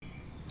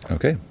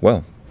Okay,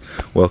 well,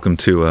 welcome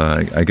to,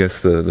 I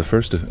guess, the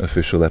first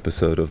official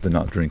episode of the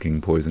Not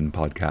Drinking Poison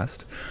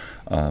podcast.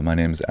 My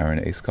name is Aaron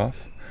Askoff,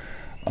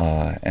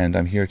 and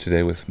I'm here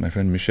today with my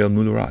friend Michel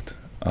Moulherat,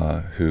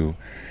 who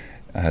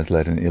has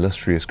led an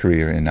illustrious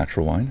career in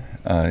natural wine,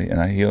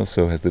 and he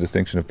also has the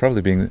distinction of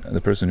probably being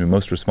the person who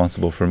most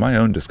responsible for my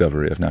own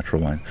discovery of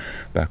natural wine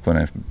back when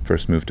I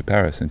first moved to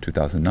Paris in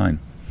 2009.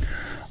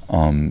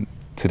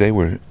 Today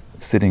we're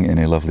sitting in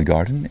a lovely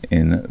garden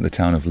in the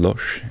town of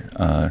Loches,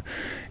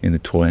 in the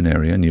Touraine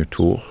area near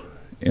Tours,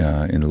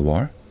 in the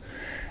Loire,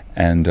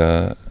 and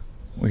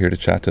we're here to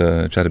chat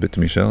a bit to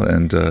Michel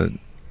and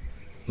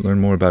learn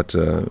more about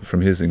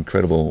from his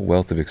incredible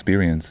wealth of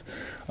experience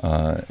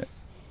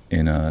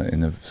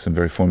in some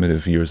very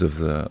formative years of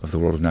the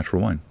world of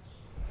natural wine.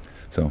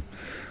 So,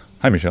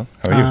 hi Michel,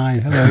 how are you?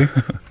 Hi,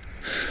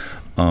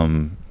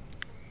 hello.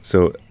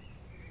 So,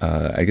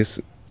 I guess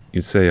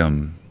you'd say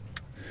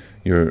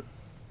your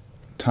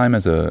time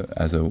as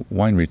a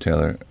wine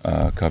retailer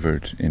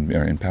covered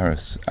in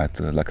Paris at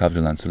the La Cave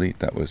de l'Insolite.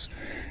 That was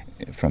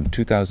from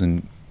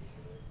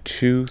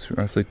 2002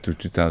 roughly through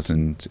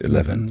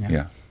 2011.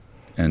 Yeah.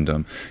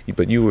 And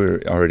but you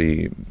were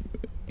already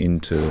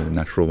into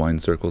natural wine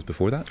circles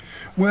before that?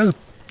 Well,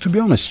 to be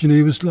honest,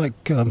 it was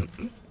like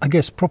I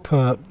guess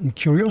proper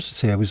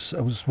curiosity. I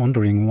was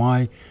wondering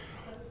why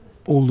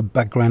all the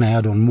background I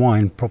had on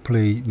wine,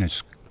 properly,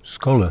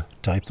 scholar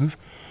type of,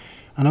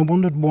 and I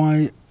wondered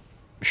why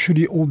should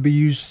it all be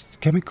used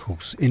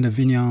chemicals in the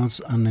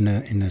vineyards and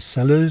in the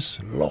cellars,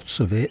 lots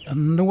of it,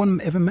 and no one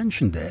ever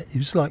mentioned that. It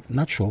was like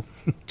natural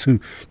to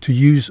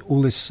use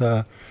all this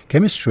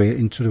chemistry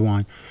into the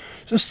wine.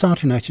 So I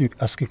started actually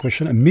asking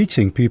questions and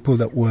meeting people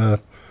that were,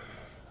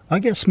 I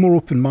guess, more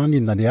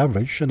open-minded than the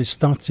average, and it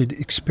started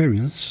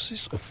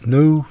experiences of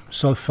no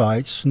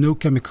sulfites, no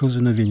chemicals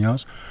in the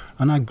vineyards,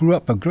 and I grew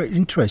up a great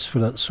interest for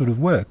that sort of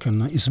work,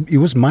 and it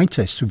was my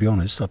taste, to be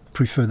honest. I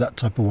prefer that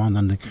type of wine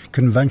than the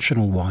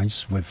conventional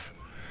wines with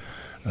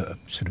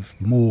sort of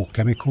more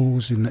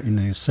chemicals in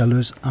the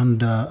cellars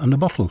and the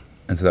bottle.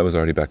 And so that was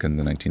already back in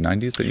the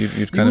 1990s that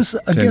you'd kind of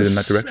tended in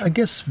that direction? I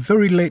guess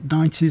very late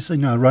 90s.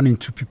 I ran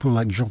into people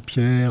like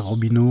Jean-Pierre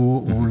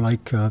Robineau, or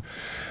like,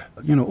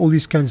 all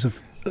these kinds of,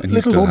 a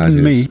little older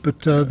than me,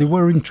 but they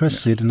were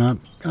interested, and I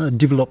kind of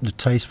developed the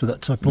taste for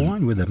that type of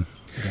wine with them.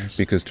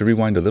 Because to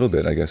rewind a little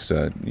bit, I guess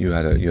you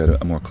had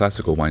a more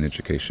classical wine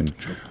education.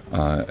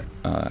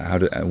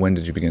 When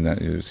did you begin that?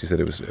 You said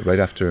it was right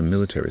after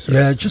military service.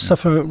 Yeah, just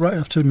right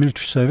after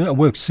military service. I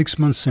worked 6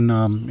 months in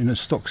a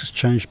stock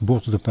exchange,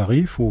 Bourse de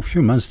Paris, for a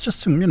few months,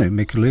 just to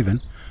make a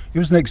living. It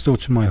was next door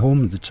to my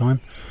home at the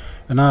time,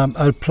 and I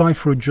applied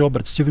for a job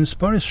at Stephen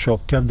Sparrow's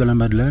shop, Cave de la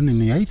Madeleine, in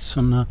the 8th,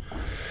 and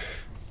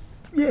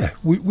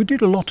we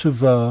did a lot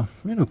of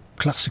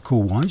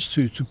classical wines,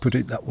 to put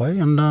it that way,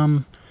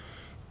 and.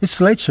 It's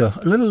a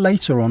little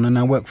later on, and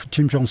I worked for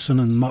Tim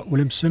Johnson and Mark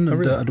Williamson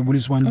at the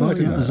Willys Wine Bar.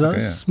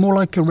 It's more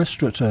like a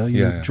restaurateur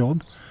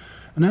job.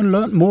 And I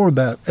learned more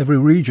about every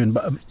region,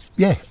 but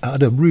I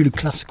had a really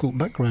classical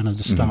background at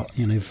the start.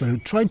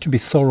 Trying to be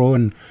thorough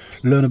and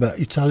learn about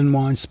Italian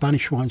wines,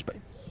 Spanish wines, but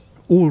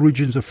all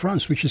regions of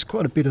France, which is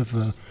quite a bit of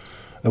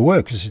a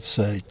work, because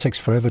it takes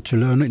forever to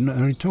learn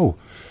it all.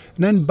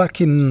 And then back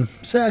in,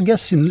 I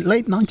guess in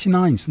late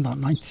 99s, not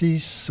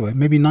 90s, so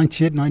maybe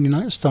 98,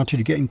 99, I started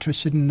to get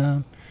interested in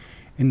the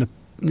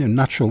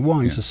natural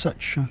wines as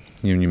such.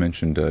 You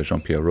mentioned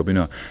Jean-Pierre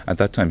Robineau. At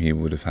that time, he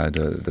would have had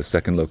the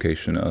second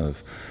location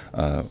of,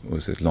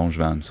 was it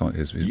Langevin,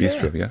 his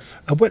bistro, yes?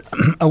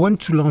 I went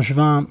to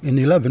Langevin in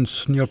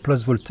 11th, near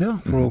Place Voltaire.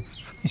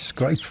 It's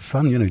great for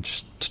fun,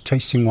 just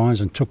tasting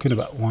wines and talking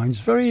about wines.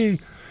 Very,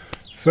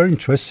 very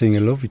interesting, a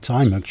lovely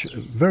time,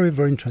 actually. Very,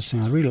 very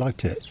interesting. I really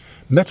liked it.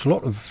 Met a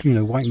lot of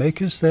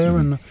winemakers there,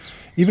 and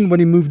even when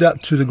he moved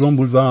out to the Grand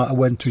Boulevard, I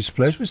went to his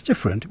place. It was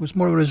different. It was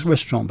more or less a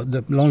restaurant, but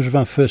the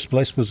Langevin first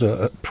place was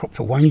a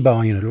proper wine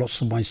bar.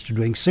 Lots of wines to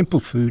drink, simple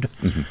food,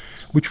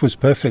 which was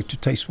perfect to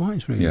taste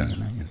wines. Really,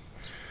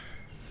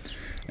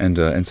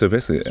 And so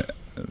basically,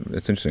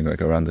 it's interesting.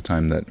 Like around the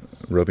time that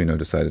Robineau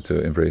decided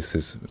to embrace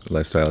his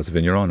lifestyle as a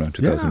vigneron, around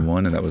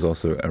 2001, and that was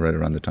also right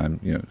around the time.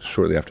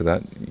 Shortly after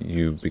that,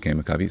 you became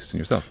a caviste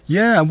yourself.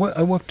 Yeah,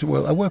 I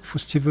worked for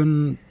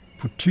Stephen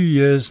for 2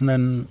 years, and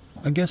then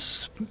I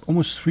guess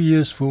almost 3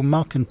 years for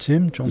Mark and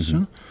Tim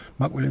Johnson,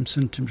 Mark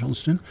Williamson, Tim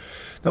Johnston.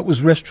 That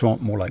was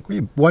restaurant, more like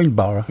wine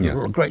bar. There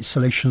were great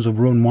selections of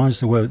Rhone wines.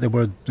 They were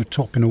the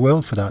top in the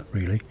world for that,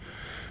 really.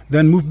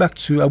 Then moved back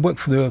I worked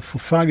for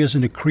 5 years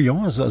in the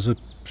Crillon as a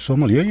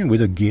sommelier,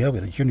 with a gear,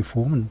 with a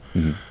uniform,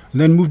 and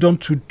then moved on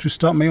to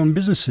start my own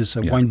businesses.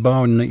 A wine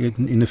bar in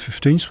the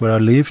 15th where I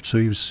lived, so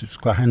it was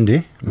quite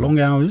handy. Long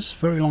hours,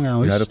 very long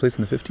hours. You had a place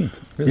in the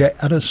 15th? Really? Yeah,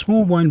 at a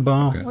small wine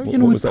bar. Okay.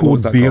 What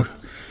was that beer. Called?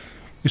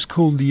 It's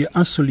called the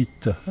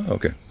Insolite. Oh,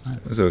 okay.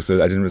 So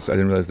I didn't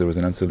realize there was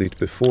an Insolite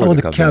before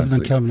the Cave de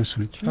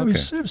l'Insolite. Okay.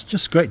 It was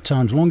just great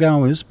times, long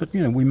hours, but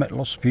we met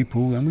lots of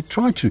people, and we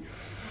tried to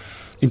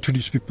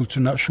introduce people to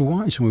natural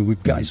wines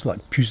with guys like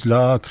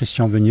Puzelat,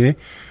 Christian Venier,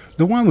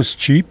 the wine was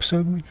cheap,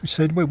 so we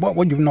said, well, why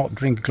would you not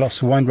drink a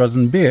glass of wine rather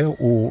than beer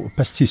or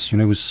pastis?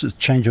 It was a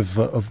change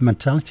of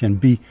mentality and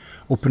be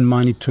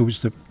open-minded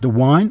towards the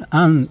wine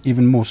and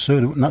even more so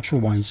the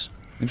natural wines.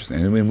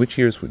 Interesting. And in which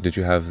years did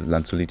you have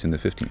L'Insolite in the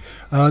 50s?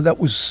 That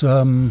was,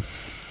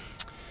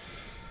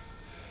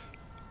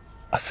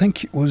 I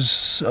think it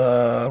was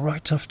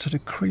right after the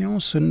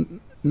Créance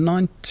in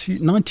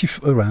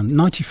around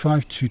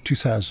 95 to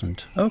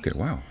 2000. Okay,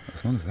 wow.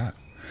 As long as that.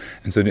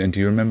 And so, and do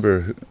you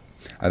remember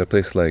at a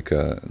place like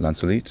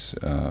L'Insolite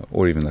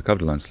or even La Cave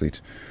de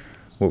L'Insolite,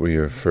 what were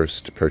your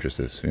first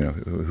purchases?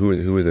 Who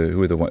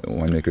were the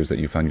winemakers that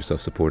you found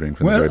yourself supporting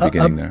from the very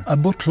beginning there? I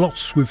bought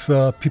lots with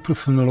people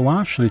from the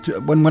Loire. Actually,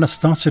 when I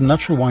started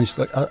natural wines,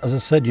 like as I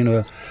said,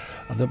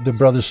 the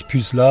brothers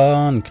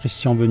Puzelat and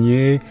Christian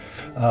Venier,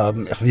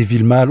 Hervé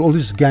Villemal, all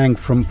this gang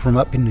from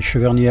up in the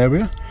Cheverny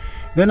area.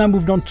 Then I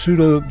moved on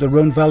to the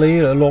Rhône Valley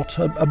a lot.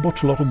 I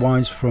bought a lot of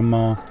wines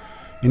from.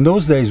 In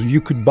those days,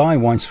 you could buy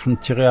wines from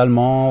Thierry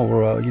Allemand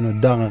or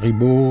Darin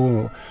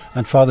Ribot,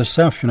 and farther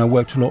south. I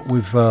worked a lot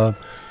with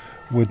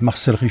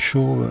Marcel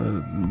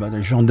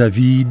Richaud, Jean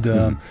David,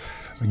 Guy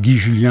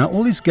Julien,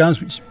 all these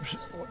guys. Which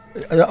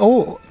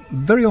I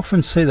very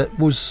often say that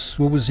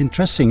what was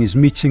interesting is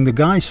meeting the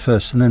guys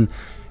first, and then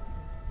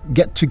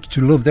get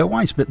to love their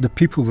wines. But the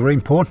people were very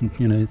important.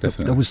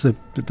 That was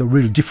the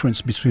real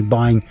difference between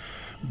buying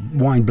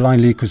wine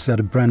blindly because they had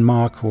a brand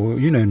mark or a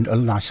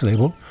nice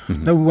label.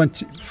 Mm-hmm. Now we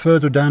went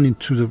further down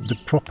into the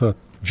proper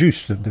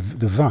juice, the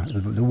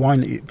vin, the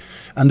wine,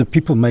 and the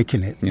people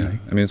making it. Yeah,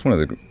 I mean, it's one of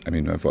the. I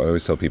mean, I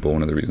always tell people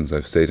one of the reasons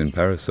I've stayed in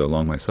Paris so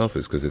long myself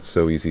is because it's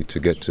so easy to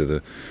get to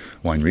the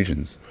wine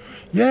regions.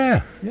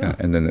 Yeah.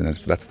 And then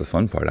that's the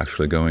fun part,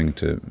 actually going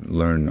to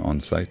learn on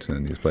site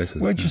in these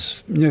places. Well,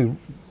 just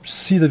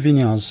see the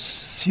vineyards,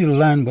 see the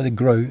land where they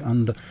grow,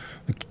 and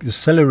the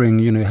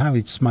cellaring, how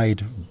it's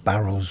made,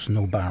 barrels,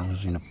 no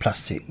barrels,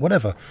 plastic,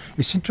 whatever.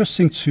 It's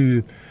interesting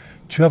to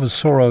have a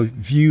thorough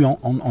view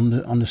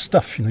on the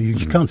stuff.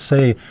 You can't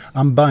say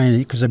I'm buying it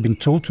because I've been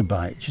told to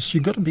buy it. Just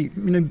you got to be,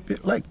 a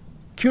bit like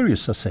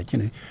curious. I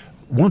said,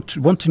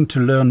 wanting to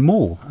learn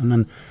more, and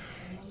then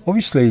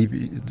obviously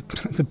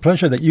the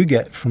pleasure that you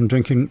get from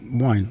drinking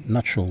wine,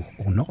 natural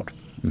or not.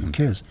 Who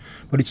cares?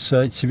 But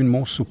it's even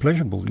more so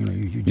pleasurable.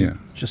 You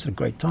just a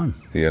great time.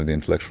 You have the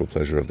intellectual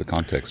pleasure of the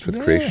context for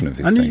the creation of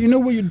these and things. You know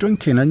what you're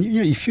drinking, and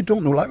if you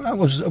don't know, like I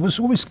was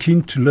always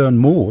keen to learn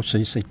more. So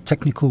you say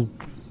technical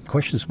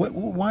questions.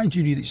 Why do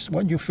you do this?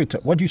 Why do you filter?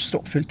 Why do you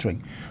stop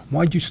filtering?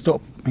 Why do you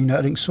stop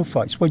adding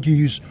sulfites? Why do you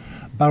use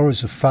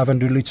barrels of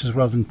 500 liters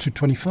rather than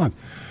 225?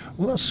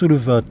 Well, that's sort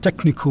of a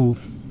technical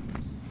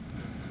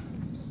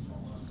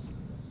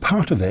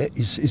part of it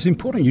is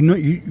important.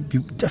 You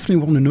definitely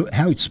want to know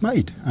how it's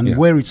made and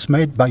where it's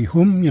made, by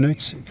whom.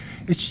 It's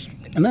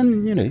and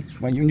then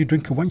when you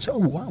drink a wine, you say, oh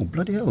wow,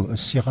 bloody hell, a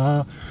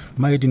Syrah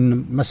made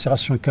in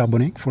macération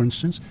carbonique, for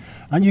instance,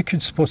 and you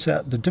could spot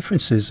out the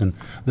differences and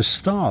the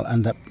style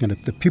and that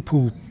the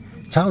people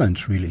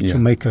talent really to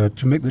make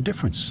the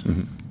difference.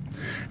 Mm-hmm.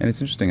 And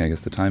it's interesting, I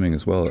guess, the timing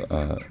as well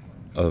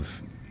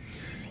of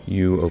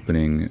you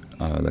opening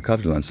La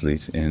Cave de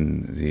l'Insolite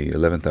in the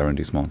 11th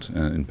arrondissement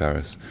in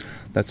Paris.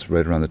 That's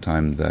right around the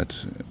time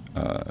that,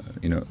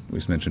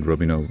 we mentioned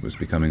Robineau was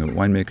becoming a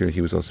winemaker.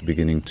 He was also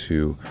beginning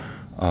to,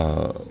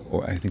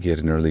 or I think he had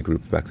an early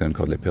group back then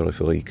called Les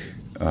Périphériques,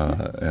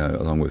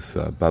 along with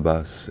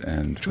Babas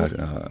and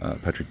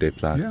Patrick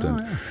Desplats.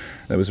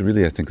 That was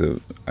really, I think,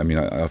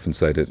 I often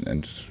cite it,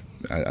 and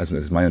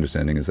as my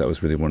understanding is that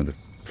was really one of the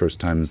first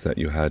times that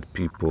you had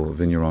people,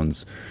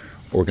 vignerons,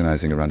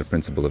 organizing around a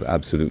principle of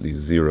absolutely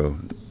zero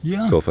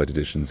sulfite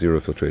addition, zero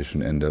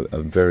filtration, and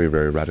a very,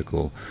 very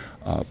radical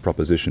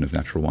proposition of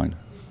natural wine.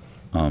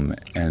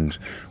 And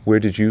where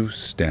did you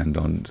stand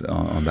on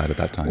that at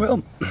that time?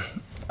 Well,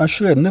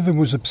 actually, I never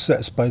was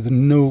obsessed by the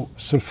no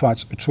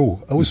sulfites at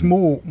all. I was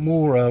more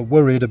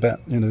worried about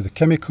the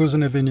chemicals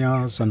in the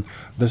vineyards and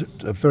the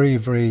very,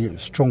 very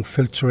strong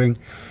filtering.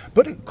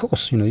 But of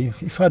course,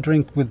 if I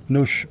drink with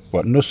no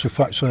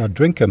sulfites, so I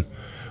drink them.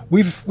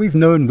 We've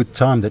known with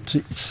time that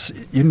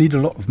you need a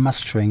lot of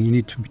mastering. You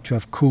need to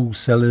have cool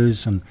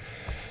cellars, and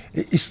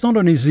it's not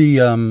an easy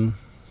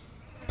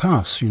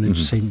pass. To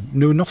say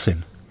no,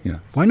 nothing. Yeah.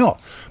 Why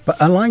not?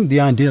 But I like the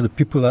idea that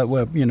people that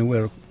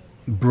were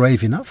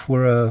brave enough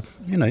were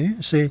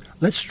say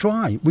let's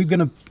try. We're going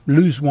to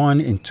lose wine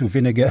into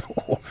vinegar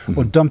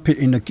or dump it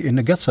in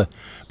a gutter,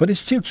 but they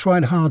still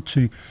tried hard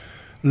to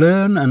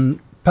learn and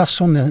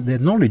pass on their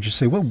knowledge and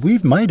say, well,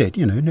 we've made it,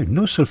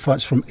 no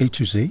sulfites from A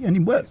to Z, and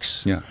it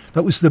works. Yeah.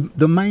 That was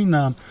the main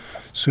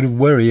sort of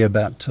worry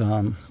about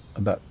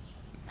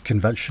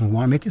conventional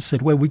winemakers.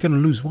 Said, well, we're going to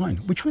lose wine,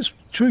 which was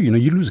true. You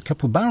lose a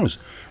couple of barrels.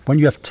 When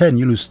you have 10,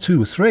 you lose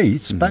 2 or 3.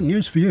 It's bad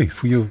news for you,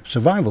 for your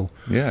survival.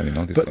 Yeah,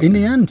 but in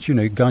the end,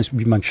 guys,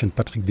 we mentioned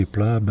Patrick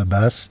Desplats,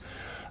 Babas.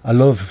 I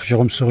love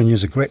Jérôme Saurigny,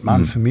 is a great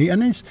man for me,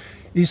 and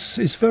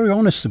he's very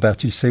honest about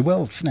it. He say,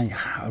 well,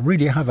 I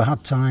really have a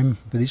hard time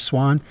with this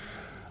wine.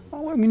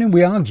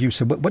 We argue,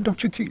 so but why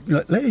don't you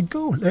let it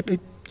go? Let it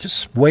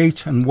just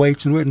wait and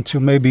wait and wait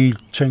until maybe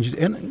change it.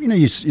 And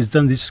he's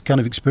done this kind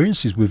of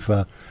experiences with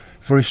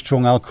very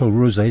strong alcohol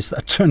rosés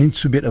that turn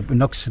into a bit of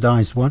an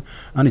oxidized one,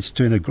 and it's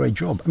doing a great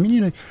job. I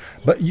mean,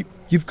 but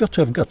you've got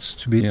to have guts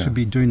to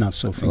be doing that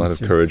sort of thing. A lot of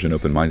courage and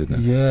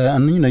open-mindedness. Yeah,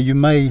 and you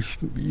may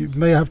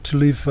have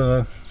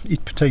to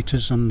eat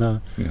potatoes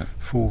and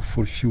for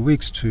a few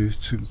weeks to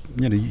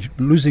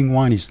losing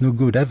wine is no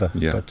good ever.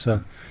 Yeah. But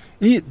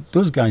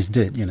those guys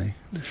did, I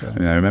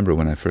mean, I remember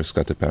when I first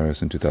got to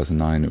Paris in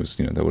 2009. It was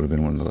that would have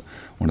been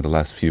one of the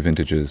last few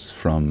vintages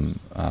from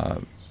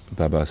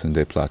Babas and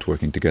Desplats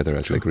working together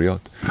as Les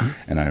Griottes.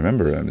 And I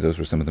remember those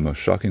were some of the most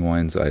shocking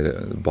wines,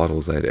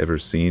 bottles I had ever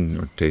seen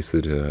or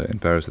tasted in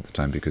Paris at the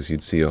time, because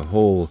you'd see a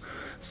whole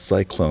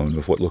cyclone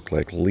of what looked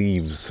like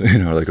leaves,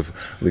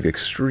 like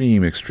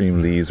extreme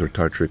leaves or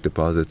tartaric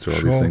deposits or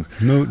all these things.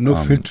 No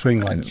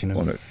filtering,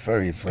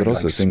 very, very. But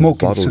also like things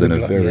bottled in a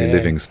very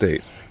living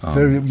state.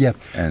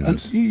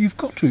 And you've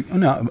got to.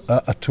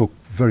 I talk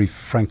very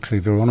frankly,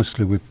 very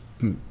honestly with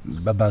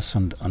Babas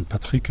and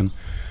Patrick, and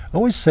I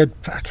always said,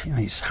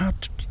 it's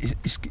hard.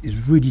 It's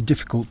really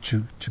difficult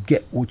to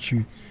get what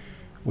you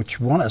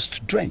want us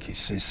to drink.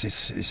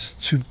 It's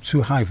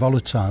too high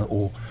volatile,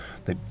 or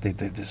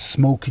the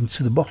smoke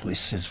into the bottle.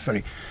 It's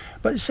very.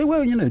 But you say,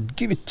 well,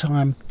 give it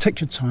time.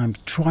 Take your time.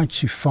 Try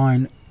to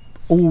find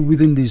all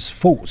within these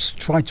thoughts.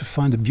 Try to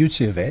find the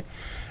beauty of it.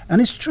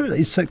 And it's true.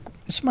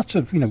 It's much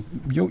of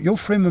your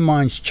frame of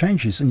mind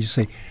changes, and you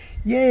say,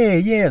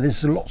 yeah.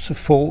 There's lots of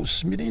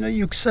faults.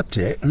 You accept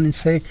it, and you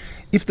say,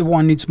 if the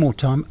wine needs more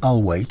time,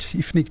 I'll wait.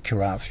 If need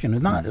carafe,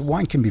 the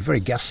wine can be very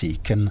gassy,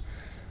 can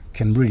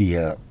really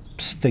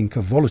stink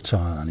of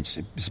volatile, and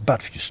it's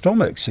bad for your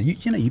stomach. So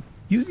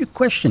you're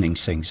questioning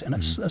things, and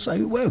that's how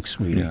it works,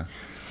 really. Yeah.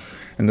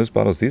 And those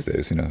bottles these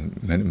days,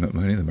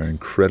 many of them are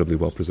incredibly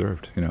well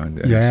preserved.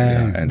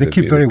 And they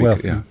keep very well.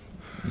 Yeah.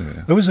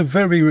 There was a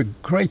very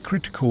great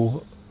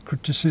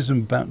criticism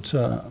about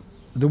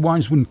the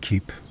wines wouldn't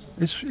keep.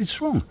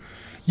 It's wrong.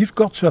 You've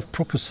got to have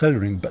proper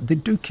cellaring, but they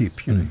do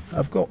keep.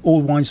 I've got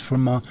all wines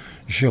from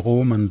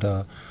Jérôme and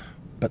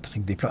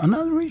Patrick Desplats and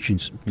other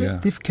regions.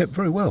 They've kept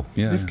very well.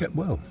 They've kept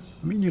well.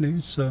 I mean,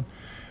 it's.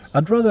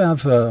 I'd rather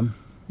have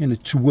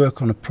to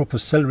work on a proper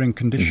cellaring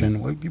condition.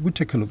 Mm-hmm. We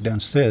take a look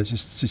downstairs.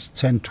 It's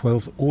 10,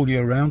 12 all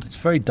year round. It's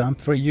very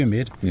damp, very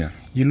humid. Yeah.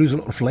 You lose a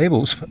lot of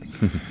labels,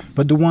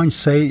 but the wine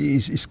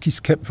is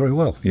kept very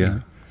well.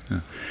 Yeah.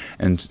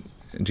 And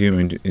do you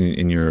mean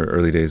in your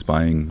early days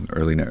buying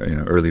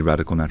early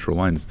radical natural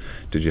wines?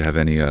 Did you have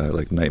any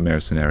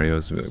nightmare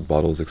scenarios,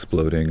 bottles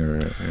exploding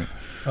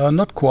or?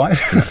 Not quite.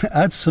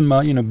 I had some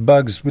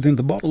bugs within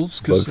the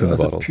bottles. Bugs in the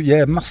bottles.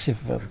 Massive,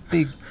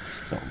 big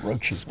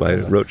roaches.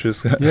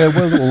 Roaches.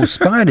 Or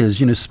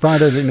spiders.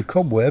 Spiders in a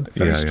cobweb.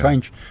 Very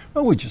strange.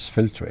 Well, we just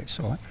filter it.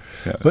 So,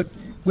 but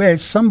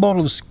some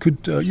bottles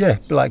could,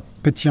 like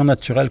Petit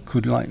Naturel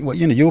could,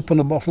 you open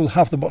a bottle,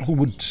 half the bottle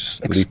would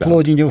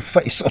explode in your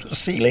face or the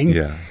ceiling.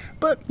 Yeah.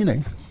 But,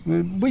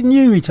 we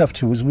knew it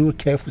afterwards. We were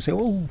careful. We say,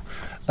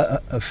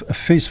 a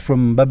fizz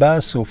from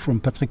Babas or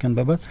from Patrick and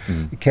Babas,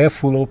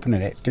 careful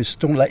opening it. Just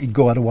don't let it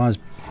go, otherwise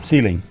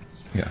ceiling.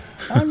 Yeah.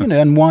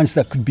 And wines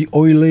that could be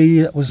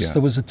oily. There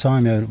was a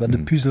time, but the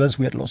Puzelas,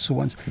 we had lots of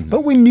wines.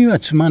 But we knew how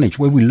to manage,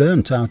 we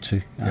learned how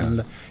to.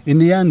 And in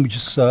the end, we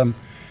just...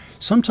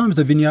 sometimes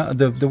the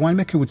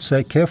winemaker would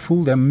say,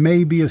 careful, there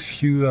may be a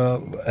few,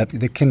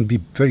 they can be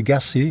very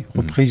gassy,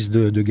 reprise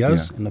de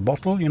gaz in the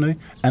bottle,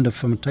 and the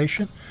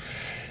fermentation.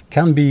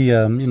 Can be,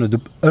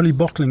 the early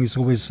bottling is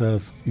always,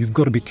 you've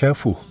got to be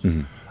careful.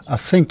 Mm-hmm. I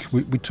think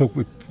we talk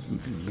with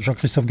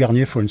Jean-Christophe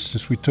Garnier, for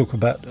instance, we talk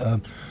about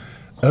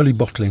early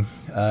bottling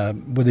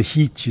with the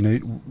heat,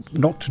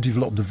 not to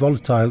develop the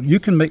volatile. You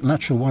can make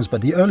natural wines,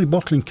 but the early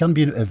bottling can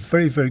be a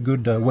very, very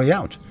good way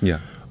out. Yeah.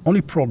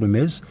 Only problem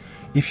is,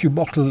 if you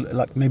bottle,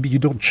 maybe you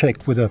don't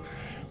check with a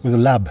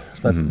lab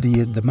that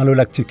the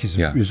malolactic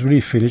is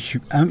really finished,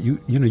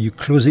 you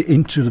close it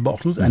into the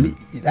bottle, and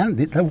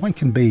that wine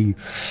can be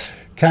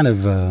kind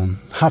of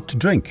hard to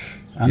drink,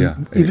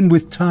 and even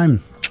with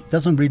time,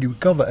 doesn't really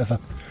recover ever.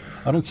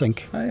 I don't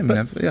think.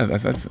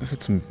 I've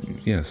had some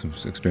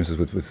experiences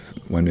with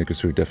winemakers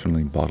who are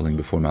definitely bottling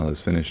before malo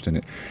is finished,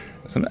 and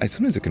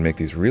sometimes it can make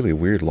these really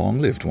weird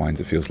long-lived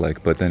wines. It feels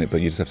like, but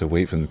you just have to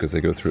wait for them because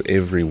they go through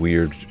every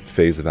weird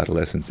phase of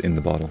adolescence in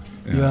the bottle.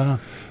 Yeah,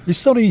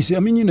 it's not easy. I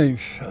mean,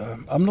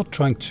 I'm not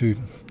trying to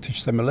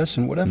teach them a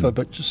lesson, whatever,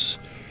 but just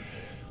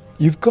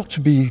you've got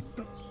to be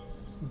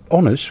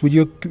honest with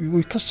your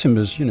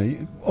customers.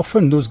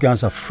 Often those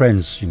guys are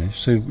friends.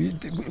 So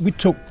we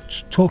talk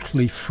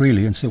totally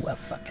freely and say, well,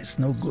 fuck, it's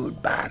no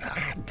good, bad,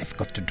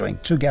 difficult to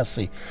drink, too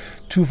gassy,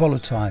 too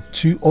volatile,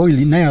 too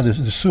oily. Now the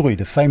souris,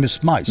 the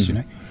famous mice.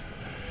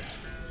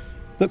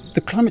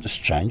 The climate has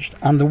changed,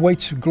 and the way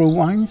to grow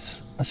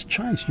wines has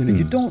changed.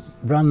 You don't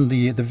run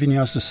the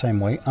vineyards the same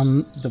way,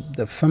 and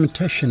the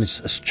fermentation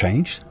has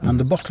changed, and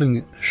the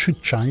bottling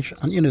should change,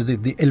 and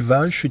the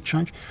élevage should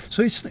change.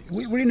 So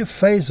we're in a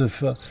phase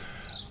of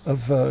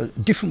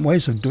different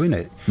ways of doing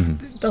it.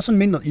 It doesn't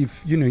mean that you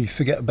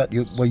forget about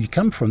where you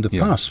come from, the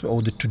past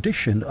or the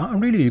tradition.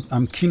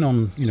 I'm keen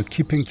on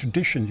keeping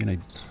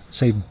tradition.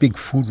 Say big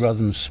food rather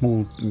than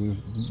small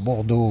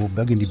Bordeaux or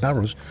Burgundy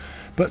barrels,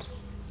 but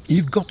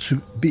you've got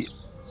to be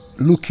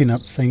looking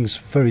at things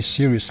very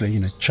seriously.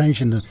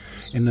 Changing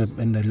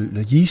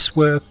the yeast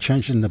work,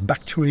 changing the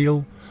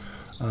bacterial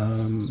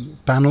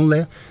panel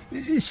there.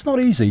 It's not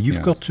easy.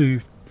 You've got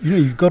to.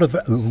 You've got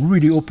a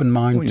really open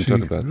mind. When you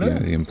talk about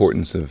the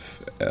importance of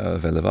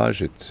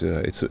élevage,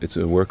 it's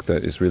a work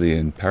that is really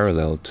in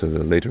parallel to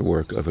the later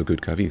work of a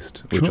good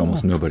caviste, which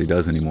almost nobody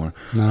does anymore.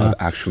 Of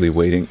actually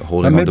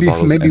holding on to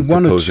bottles maybe and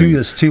one or two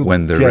are still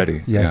when they're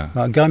ready.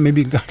 A guy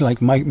like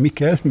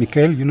Michel,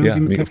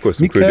 Michel. Of course,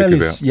 Michel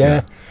is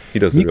he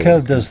does.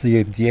 Michel does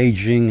the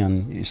aging,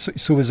 and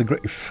it's always a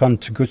great fun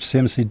to go to see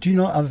him and say, "Do you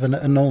not have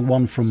an old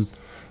one from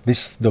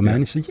this domain?"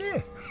 He said,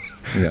 "Yeah."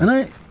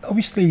 And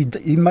obviously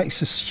he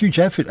makes a huge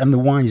effort, and the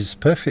wine is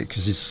perfect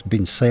because it's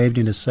been saved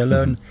in a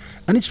cellar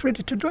and it's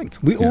ready to drink.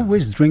 We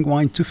always drink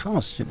wine too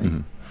fast,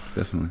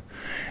 Definitely.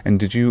 And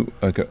did you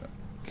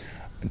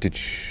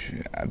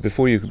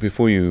before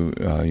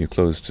you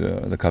closed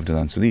the Cave de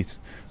l'Insolite,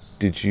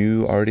 did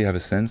you already have a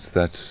sense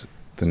that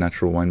the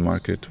natural wine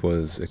market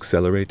was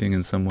accelerating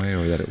in some way,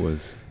 or that it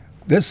was?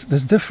 There's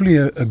definitely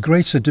a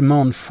greater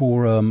demand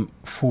for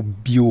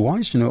bio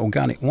wines,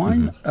 organic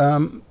wine.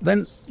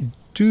 Then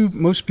do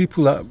most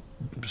people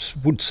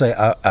would say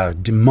I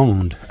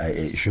demand,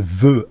 je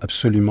veux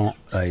absolument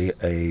a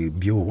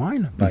bio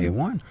wine, bio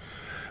wine,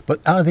 but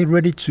are they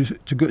ready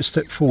to go a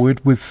step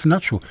forward with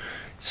natural?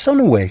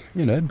 Some way,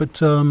 but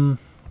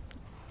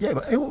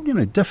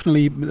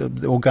definitely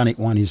the organic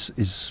wine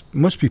is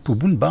most people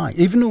wouldn't buy.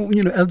 Even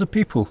elder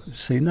people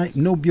say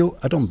no bio,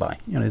 I don't buy.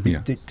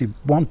 They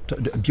want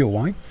a bio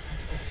wine,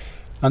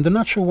 and the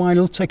natural wine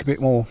will take a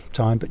bit more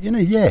time. But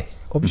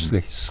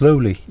obviously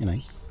slowly,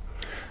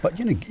 But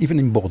even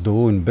in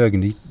Bordeaux and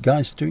Burgundy,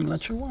 guys are doing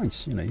natural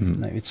wines.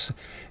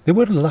 They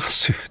were the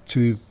last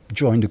to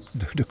join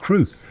the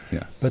crew.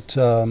 Yeah. But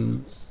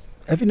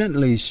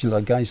evidently,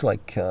 guys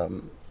like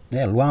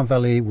Loire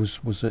Valley was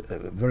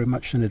very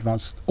much in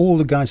advance. All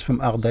the guys from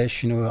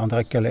Ardèche,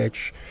 André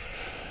Calèche,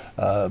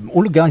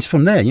 all the guys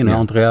from there,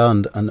 Andrea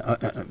and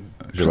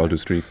Gerald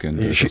Dustrik and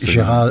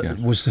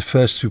Gerard was the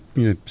first to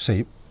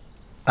say,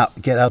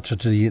 get out to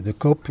the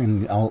cup,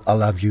 and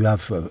I'll have you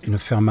have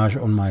fermage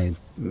on my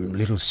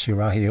little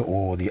Syrah here,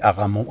 or the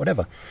Aramon,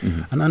 whatever.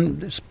 And then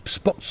there's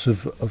spots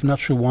of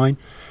natural wine.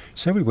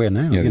 It's everywhere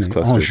now. These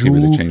clusters seem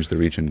to change the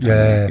region.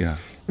 There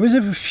was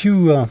a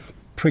few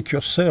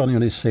precursors,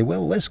 they say,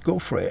 well, let's go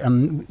for it.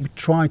 And we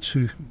try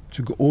to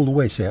go all the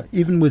way there.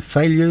 Even with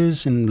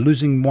failures and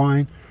losing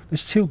wine, they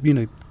still,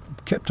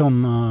 kept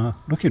on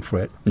looking for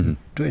it,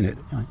 doing it.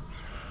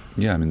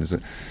 Yeah, I mean, there's a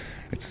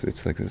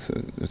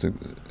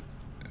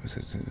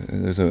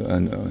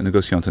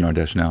negociant in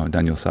Ardèche now,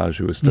 Daniel Sage,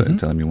 who was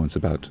telling me once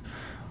about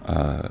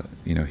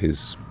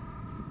his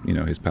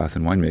path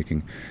in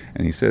winemaking,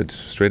 and he said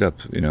straight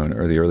up, in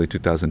the early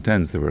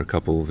 2010s, there were a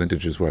couple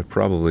vintages where I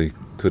probably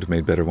could have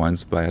made better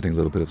wines by adding a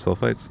little bit of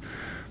sulfites,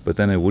 but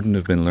then I wouldn't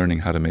have been learning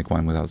how to make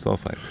wine without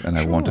sulfites, and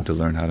I wanted to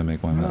learn how to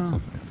make wine without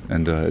sulfites.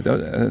 And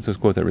that's a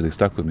quote that really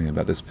stuck with me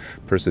about this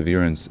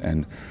perseverance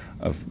and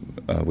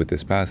with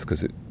this path,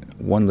 because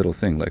one little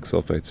thing like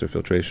sulfites or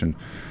filtration,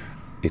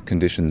 it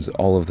conditions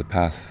all of the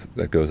path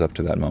that goes up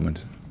to that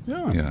moment.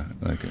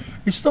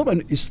 It's not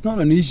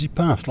an easy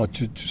path, like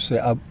to say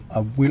I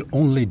will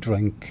only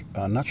drink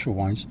natural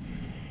wines.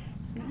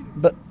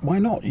 But why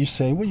not? You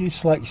say,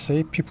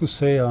 people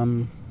say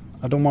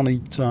I don't want to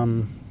eat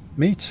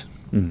meat.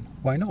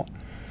 Why not?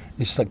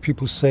 It's like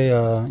people say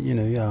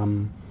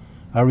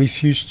I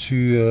refuse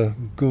to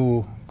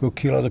go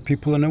kill other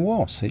people in a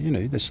war. Say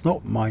that's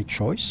not my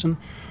choice. And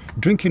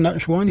drinking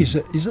natural wine is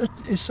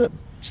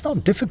it's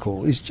not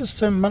difficult. It's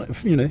just a matter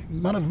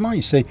of mind.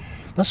 You say,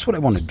 that's what I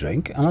want to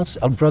drink, and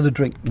I'd rather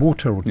drink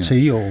water or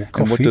tea or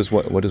coffee. And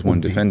what is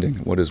one defending?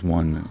 What is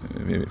one,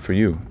 for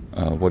you,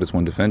 what is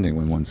one defending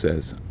when one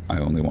says, I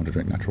only want to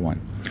drink natural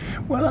wine?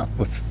 Well,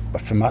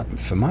 for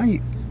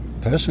my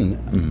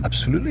person,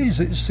 absolutely,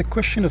 it's a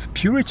question of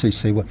purity.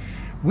 Say,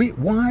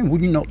 why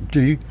would you not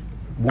do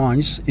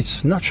wines?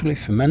 It's naturally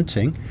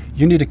fermenting.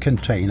 You need a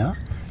container.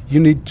 You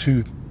need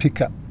to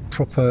pick up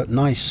proper,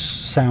 nice,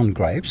 sound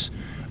grapes.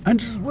 And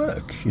it'll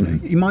work,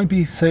 It might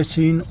be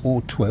 13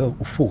 or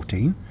 12 or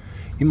 14.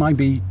 It might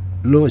be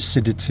low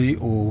acidity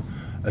or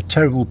a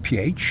terrible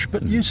pH,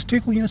 but you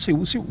still, say,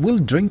 we'll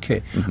drink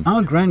it.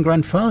 Our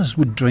grandfathers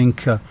would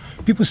drink,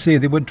 people say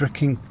they were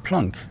drinking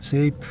plunk.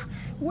 Say,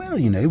 well,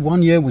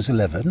 1 year was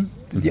 11,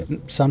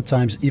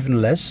 sometimes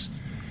even less.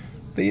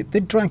 They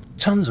drank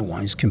tons of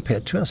wines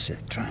compared to us. They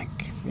drank,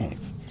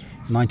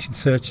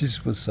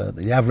 1930s was,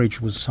 the average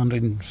was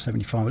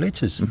 175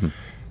 litres.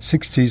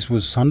 60s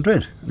was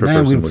 100. Per now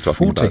person, we're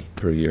talking 40 about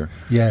per year.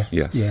 Yeah,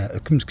 yes. Yeah,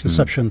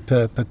 consumption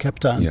per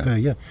capita and per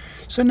year.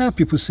 So now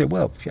people say,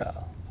 well,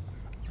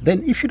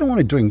 then if you don't want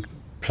to drink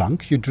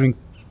plunk, you drink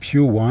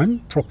pure wine,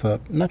 proper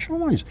natural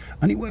wines.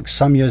 And it works.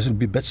 Some years it'll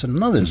be better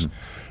than others.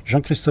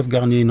 Jean-Christophe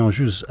Garnier in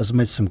Anjou has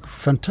made some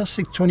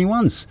fantastic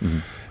 21s.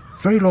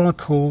 Very low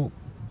alcohol,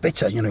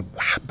 bitter,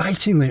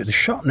 biting the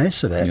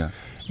sharpness of it. Yeah.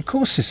 Of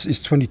course,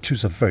 his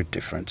 22s are very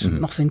different.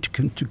 Nothing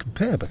to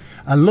compare. But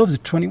I love the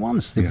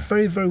 21s. They're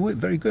very, very,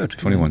 very good.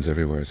 21s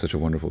everywhere. It's such a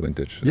wonderful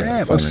vintage.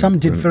 Yeah, well, some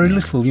did very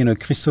little.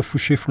 Christophe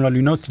Fouché from La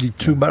Lunotte did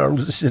 2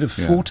 barrels instead of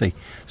 40.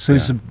 So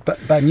it's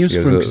bad news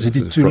for him because he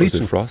did too little.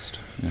 Is it frost?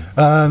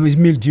 It's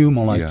mildew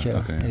more like.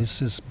 Okay.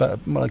 It's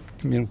like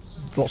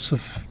lots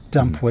of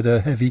damp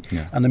weather, heavy,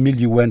 and the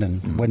mildew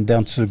went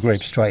down to the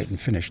grape straight and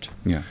finished.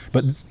 Yeah.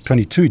 But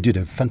 22 did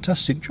a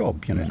fantastic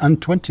job,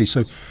 and 20.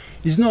 So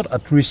he's not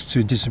at risk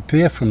to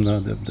disappear from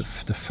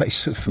the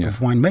face of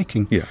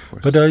winemaking. Yeah, of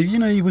course. But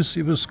he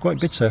was quite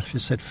bitter. He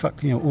said,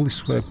 "Fuck, all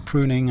this work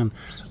pruning and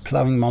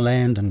ploughing my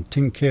land and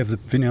taking care of the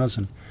vineyards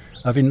and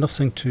having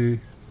nothing to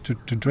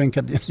drink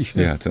at the end of the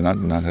year." Yeah, to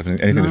not having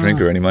anything to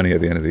drink or any money at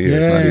the end of the year.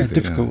 Yeah, it's not easy.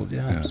 difficult.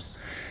 Yeah.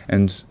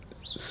 And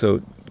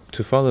so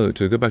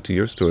to go back to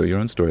your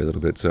own story a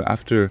little bit. So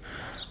after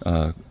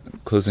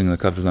closing the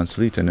Cave de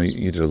l'Insolite, I know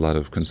you did a lot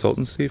of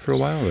consultancy for a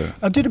while. Or?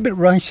 I did a bit of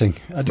writing.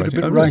 I did a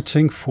bit of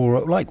writing for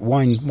like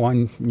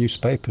wine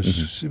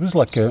newspapers. It was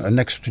like an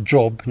extra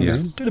job.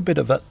 Did a bit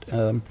of that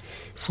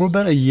for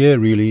about a year,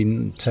 really,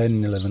 in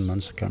 10, 11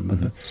 months, I can't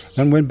remember.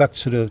 Then went back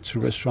to the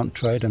restaurant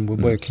trade and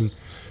we're working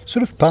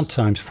sort of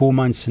part-time, 4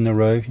 months in a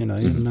row, and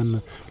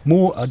then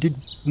I did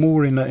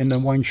more in a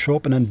wine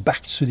shop and then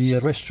back to the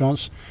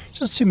restaurants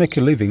just to make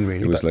a living,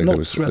 really. It was like there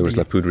was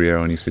La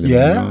Poudrière on Issy. You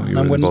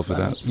were involved with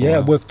that? I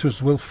worked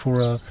as well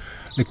for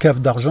Le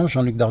Cave d'Argent.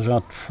 Jean-Luc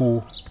Dargent had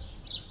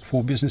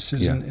four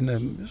businesses in a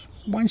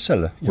wine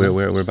cellar.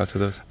 Whereabouts are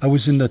those? I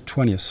was in the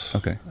 20th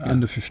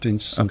and the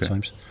 15th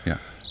sometimes. Yeah.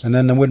 And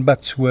then I went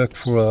back to work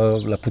for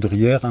La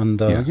Poudrière and,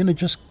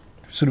 just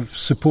sort of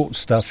support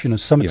stuff,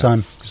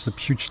 summertime, because the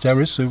huge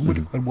terrace, so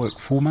I'd work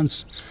 4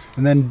 months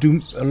and then do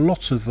a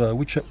lot of,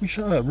 which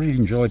I really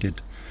enjoyed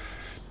it.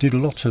 Did a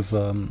lot of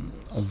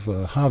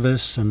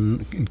harvest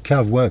and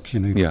cave work,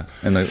 Yeah,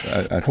 and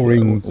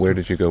pouring. Where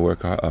did you go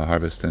work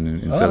harvest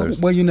and in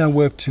cellars? Well, I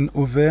worked in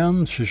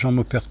Auvergne, chez Jean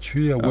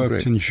Maupertuis. I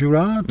worked in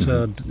Jura,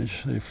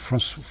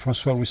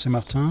 François Louis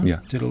Saint-Martin. Yeah.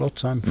 Did a lot of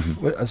time.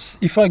 Well,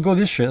 if I go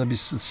this year, it'll be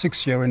the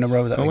 6th year in a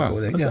row that I go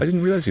there. I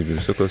didn't realize you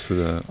were so close with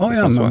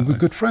François. We're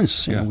good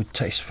friends. We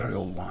taste very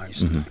old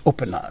wines.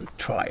 Open that and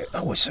try it.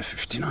 Oh, it's a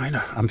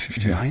 59er. I'm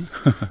 59.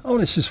 Oh,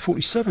 this is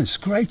 47. It's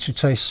great to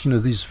taste,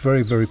 these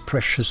very, very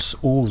precious,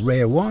 all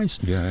rare wines.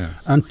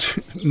 And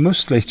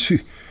mostly to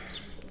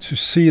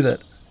see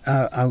that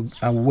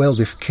how well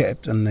they've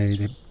kept, and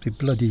they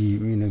bloody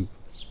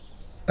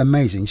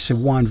amazing. It's a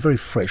wine very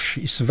fresh.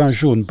 It's a vin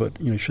jaune, but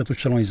Château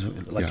Chalon is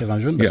like a vin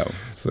jaune.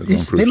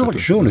 They're not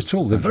jaune at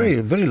all. They're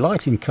very very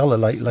light in colour,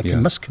 like a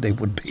muscadet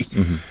would be.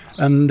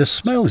 And the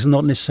smell is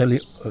not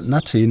necessarily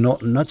nutty,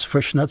 not nuts,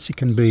 fresh nuts. It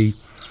can be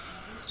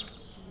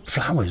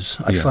flowers.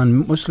 I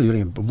find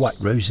mostly white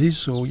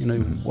roses or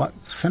white,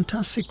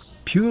 fantastic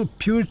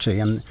purity,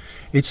 and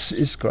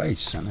it's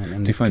great.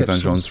 And do you find vin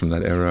jaunes from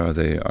that era,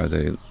 are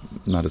they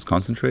not as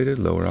concentrated,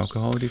 lower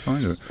alcohol, do you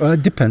find? Or?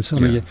 It depends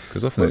on the year.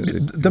 Because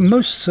often the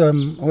most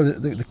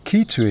the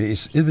key to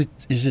it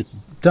is it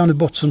down the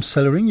bottom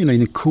cellaring, in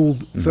a cool,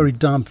 very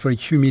damp, very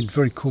humid,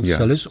 very cold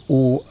cellars,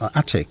 or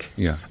attic.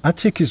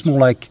 Attic is more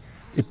like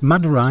it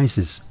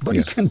maderizes, but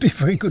it can be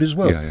very good as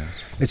well.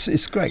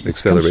 It's great. It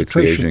accelerates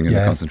the aging and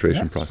the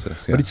concentration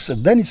process. But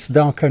then it's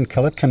darker in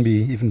color, can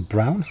be even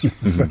brown,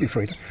 very,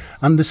 very.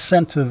 And the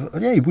scent of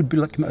it would be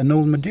like an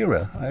old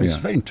Madeira. It's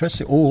very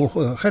interesting. Or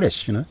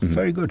Jerez,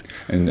 very good.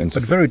 But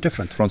so very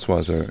different.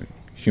 François are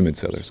humid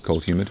cellars,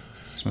 cold humid.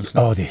 Mostly?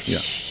 Oh, they're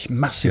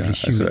massively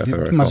humid.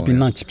 It must be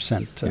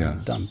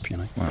 90% damp,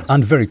 Wow.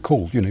 And very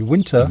cold.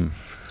 Winter.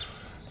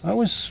 I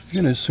was,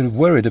 sort of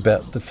worried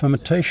about the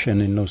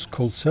fermentation in those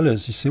cold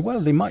cellars. You say, well,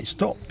 they might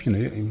stop,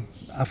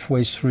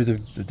 halfway through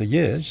the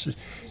year.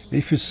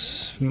 If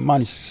it's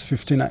minus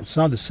 15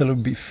 outside, the cellar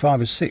would be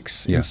 5 or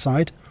 6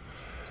 inside.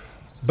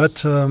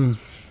 But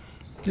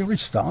it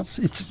restarts.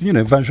 It's,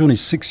 vin jaune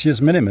is 6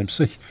 years minimum,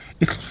 so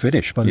it'll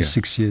finish by the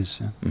 6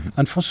 years.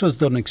 And François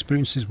done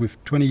experiences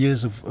with 20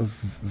 years of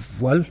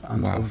voile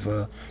and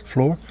of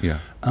floor,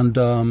 and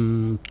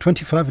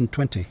 25 and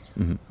 20.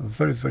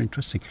 Very, very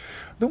interesting.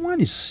 The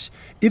wine is,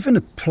 even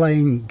a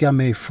plain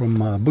Gamay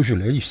from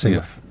Beaujolais, you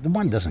say, the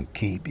wine doesn't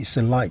keep. It's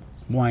a light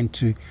wine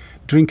to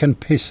drink and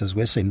piss, as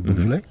we say in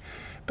Beaujolais.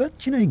 But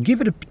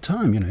give it a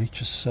time.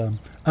 Just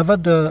I've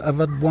had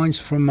wines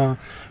from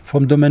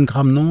Domaine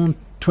Gramnon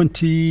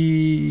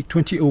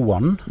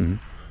 2001.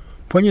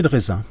 Poignée de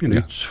raisin,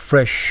 it's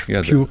fresh,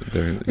 pure.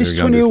 It's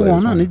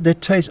 2001, and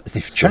they've changed,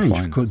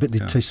 of course, but they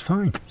taste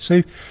fine.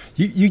 So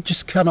you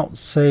just cannot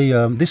say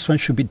this one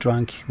should be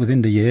drunk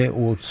within the year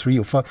or 3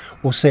 or 5,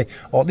 or say,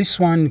 this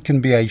one can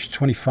be aged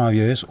 25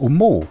 years or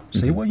more.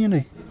 Say, well,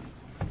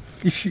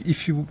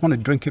 if you want to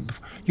drink it,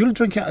 you'll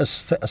drink it at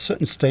a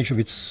certain stage of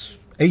its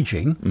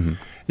aging.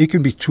 It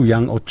can be too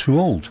young or too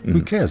old.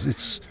 Who cares?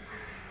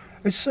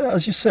 It's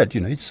as you said,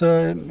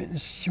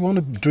 it's you want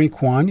to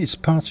drink wine. It's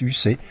part of you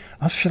say,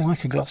 I feel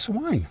like a glass of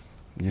wine.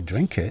 You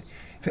drink it.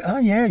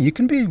 Yeah, you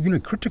can be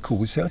critical.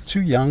 We say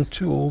too young,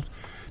 too old,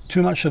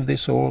 too much of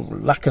this or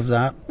lack of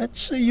that.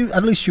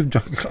 At least you've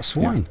drunk a glass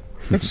of wine.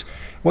 It's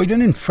what you're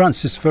doing in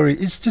France.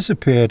 It's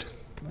disappeared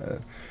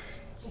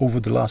over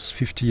the last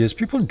 50 years.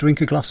 People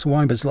drink a glass of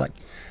wine, but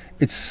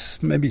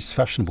maybe it's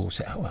fashionable.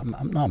 Say,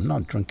 I'm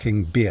not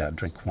drinking beer. I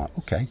drink wine.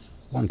 Okay,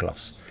 one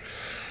glass.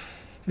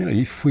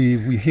 If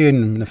we here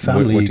in the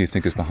family... What do you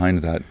think is behind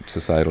that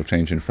societal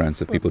change in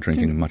France of people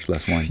drinking much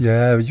less wine?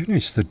 Yeah,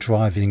 it's the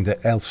driving, the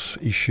health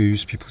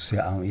issues. People say,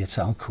 it's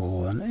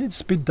alcohol, and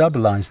it's been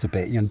doubleized a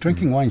bit.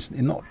 Drinking wine is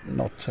not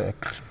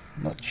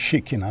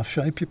chic enough.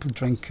 People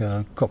drink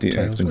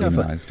cocktails, it's been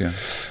whatever. demonized, yeah.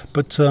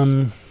 But...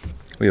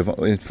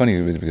 it's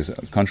funny because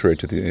contrary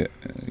to the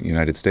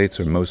United States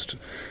or most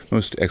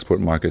export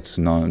markets,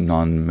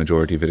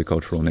 non-majority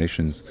viticultural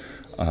nations,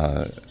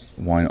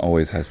 wine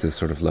always has this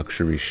sort of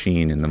luxury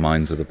sheen in the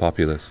minds of the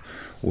populace,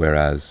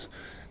 whereas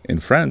in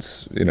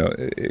France,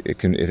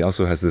 it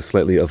also has this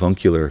slightly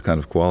avuncular kind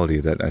of quality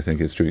that I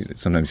think is true.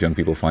 Sometimes young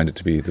people find it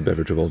to be the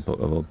beverage of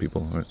old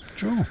people. Right?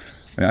 Sure. I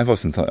mean, I've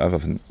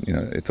often,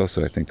 it's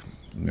also, I think,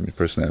 maybe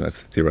personally, I've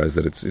theorized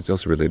that it's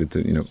also related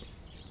to,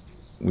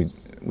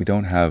 we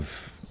don't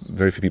have,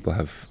 very few people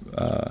have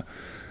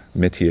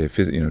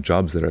métier,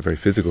 jobs that are very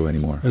physical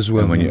anymore. As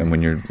well. And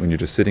when you're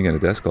just sitting at a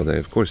desk all day,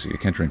 of course you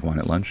can't drink wine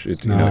at lunch. You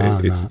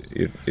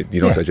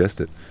don't digest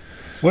it.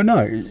 Well,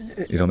 no.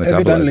 You don't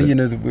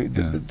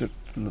metabolize it.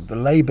 The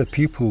labour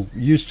people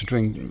used to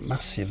drink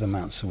massive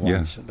amounts of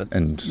wine, but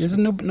there's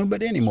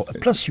nobody anymore.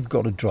 Plus, you've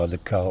got to drive the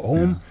car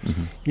home. Yeah.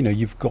 Mm-hmm.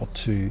 You've got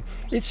to.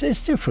 It's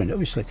different,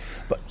 obviously.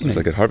 But it's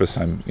like at harvest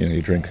time.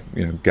 You drink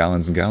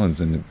gallons and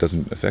gallons, and it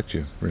doesn't affect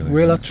you really.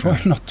 Well, I try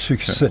not to.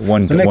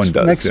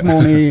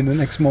 The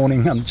next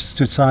morning, I'm just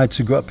too tired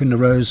to go up in the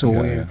rows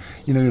or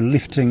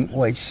lifting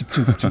weights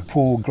to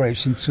pour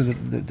grapes into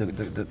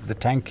the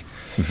tank.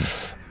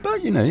 Mm-hmm.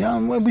 But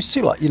we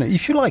still like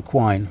if you like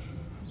wine.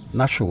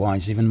 Natural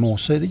wines even more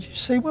so that you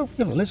say, well,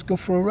 let's go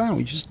for a round.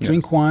 We just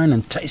drink wine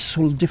and taste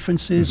all the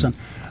differences and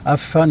have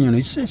fun.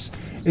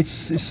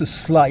 It's a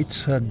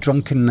slight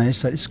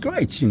drunkenness that is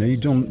great. You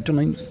don't.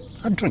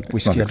 I drink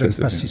whiskey, I drink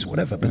pastis,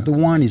 whatever. But the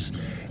wine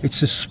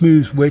it's a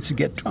smooth way to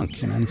get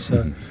drunk. And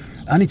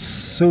it's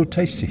so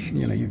tasty.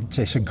 You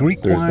taste a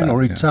Greek wine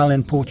or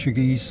Italian,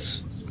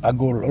 Portuguese. I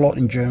go a lot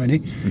in Germany.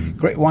 Mm-hmm.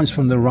 Great wines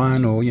from the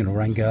Rhine or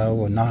Rheingau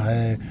or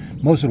Nahe.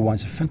 Most of the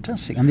wines are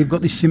fantastic, and they've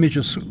got this image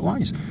of sweet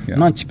wines.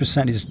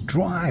 90% is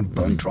dry,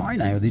 bone dry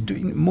now. They're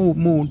doing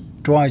more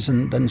dries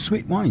than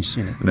sweet wines.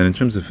 And then in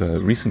terms of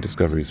recent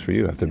discoveries for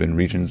you, have there been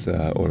regions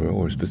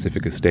or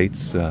specific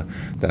estates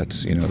that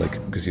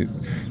because you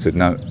said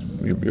now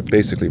you're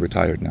basically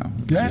retired now.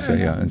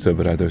 And so,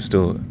 but are there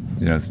still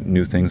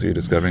new things that you're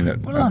discovering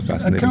that are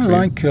fascinating? I kind of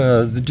like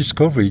the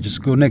discovery.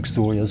 Just go next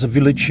door. There's a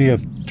village here,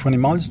 20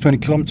 miles, 20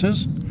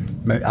 kilometers,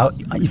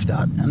 if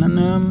that, and then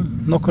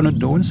knock on a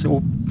door and say,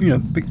 or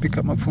pick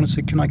up my phone and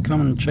say, can I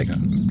come and check,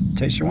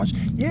 taste your wines?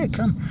 Yeah,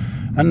 come.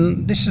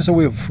 And this is a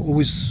way of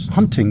always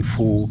hunting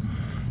for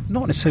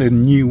not necessarily a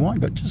new wine,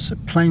 but just a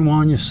plain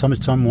wine, your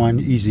summertime wine,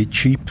 easy,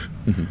 cheap.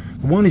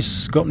 Mm-hmm. The wine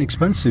has gotten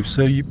expensive,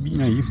 so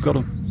you've got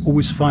to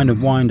always find a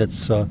wine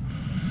that's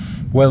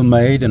well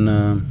made and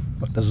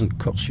but doesn't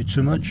cost you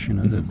too much.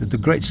 The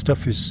great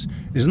stuff is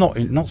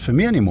not for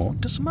me anymore. It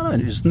doesn't matter.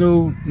 There's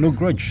no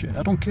grudge.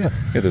 I don't care.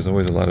 Yeah, there's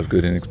always a lot of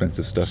good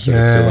inexpensive stuff that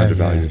is still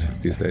undervalued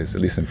these days, at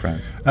least in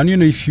France. And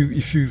if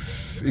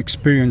you've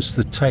experienced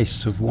the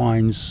taste of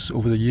wines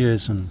over the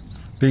years and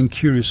being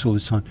curious all the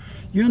time,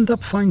 you end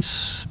up finding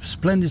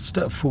splendid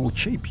stuff for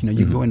cheap.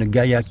 You go in the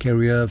Gaillac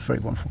area, very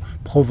wonderful.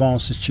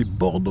 Provence is cheap.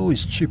 Bordeaux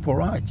is cheap, all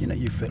right.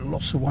 You've got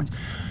lots of wines.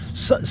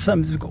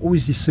 They've got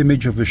always this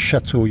image of a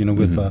chateau,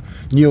 with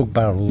New York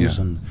barrels,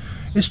 and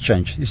it's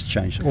changed.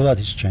 All that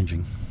is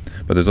changing.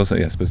 But there's also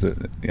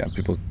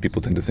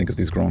people tend to think of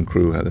these Grand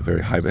Cru, the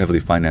very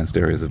heavily financed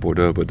areas of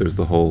Bordeaux, but there's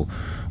the whole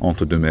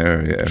Entre deux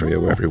Mers area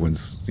where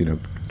everyone's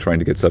trying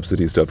to get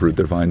subsidies to uproot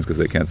their vines because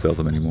they can't sell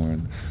them anymore.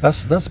 And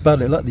that's bad.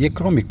 Like the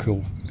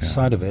economical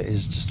side of it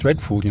is just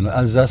dreadful.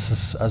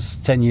 Alsace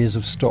has 10 years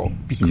of stock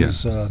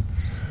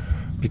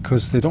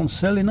because they don't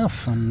sell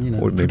enough,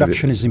 and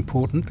production is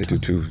important. They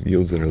do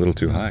yields that are a little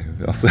too high.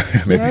 Also,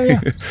 maybe.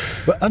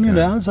 But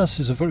Alsace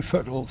is a very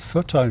fertile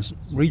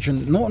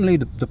region. Not only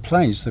the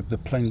plains, the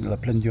plain La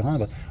Plaine du Rhin,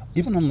 but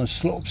even on the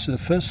slopes, the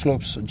first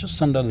slopes,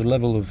 just under the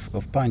level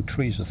of pine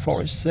trees, the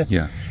forests.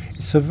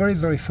 It's a very,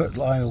 very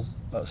fertile,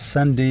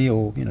 sandy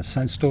or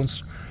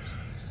sandstones.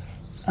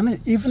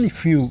 And even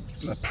if you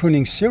are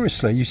pruning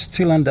seriously, you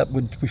still end up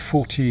with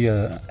 40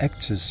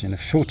 hectares.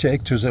 40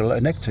 hectares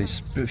an hectare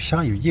is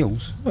high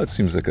yields. Well, it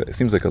seems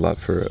like a lot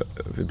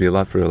it'd be a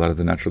lot for a lot of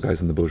the natural guys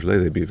in the Beaujolais.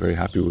 They'd be very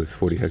happy with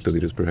 40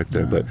 hectoliters per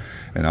hectare. But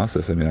in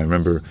Alsace, I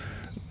remember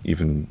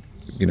even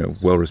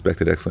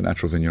well-respected, excellent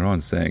natural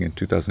vignerons saying in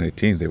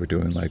 2018 they were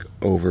doing like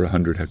over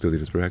 100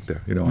 hectoliters per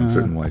hectare, on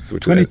certain whites.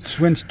 Which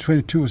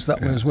 2022 was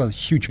that way as well.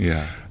 Huge.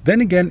 Yeah.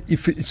 Then again,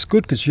 if it's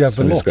good because you have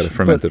a lot. You've got to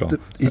ferment it all.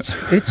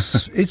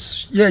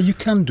 It's you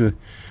can do,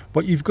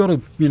 but you've got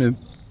to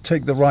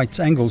take the right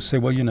angle. Say,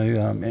 well, in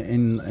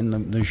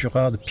the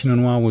Jura, the Pinot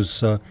Noir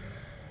was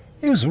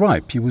it was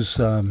ripe. It was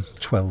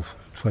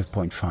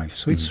 12.5,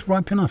 so it's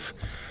ripe enough.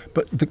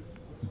 But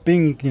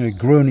being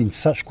grown in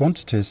such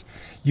quantities,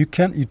 you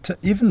can't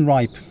even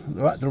ripe.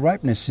 The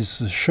ripeness is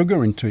the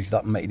sugar into it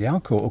that make the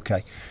alcohol.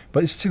 Okay,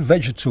 but it's still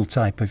vegetal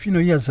type of.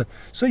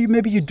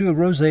 Maybe you do a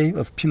rosé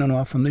of Pinot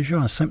Noir from the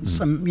Jura,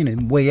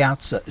 some way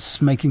out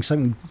that's making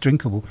something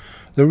drinkable.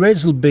 The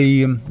reds will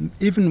be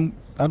even.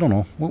 I don't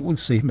know. We'll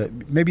see.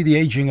 Maybe the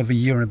aging of a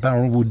year in a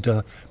barrel would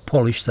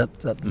polish that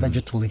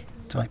vegetally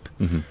type.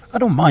 I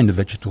don't mind the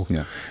vegetal,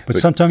 but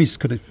sometimes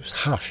it's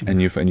harsh.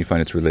 And you find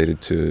it's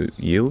related to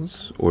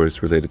yields, or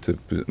it's related to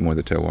more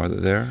the terroir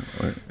there?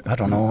 Or? I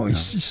don't know.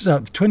 It's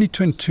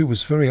 2022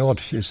 was very odd.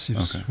 It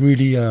was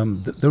really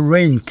the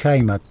rain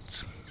came at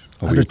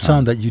a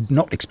time that you're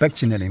not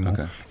expecting anymore.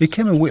 Okay. It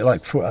came away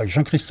like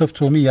Jean-Christophe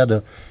told me he had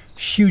a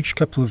huge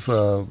couple of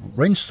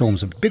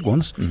rainstorms, big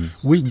ones,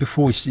 week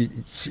before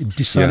it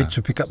decided to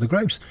pick up the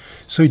grapes.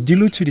 So he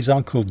diluted his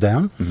alcohol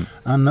down,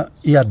 and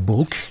he had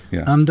bulk,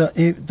 and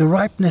the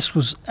ripeness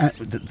was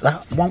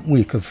that 1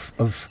 week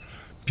of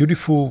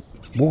beautiful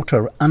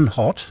water and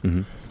hot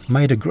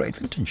made a great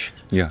vintage.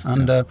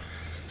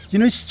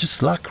 It's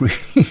just luck,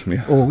 really.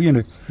 Or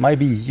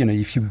maybe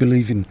if you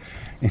believe in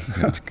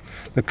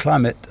the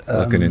climate,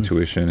 luck and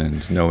intuition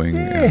and knowing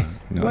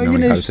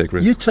knowing how to take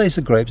risks. You taste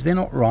the grapes; they're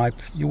not ripe.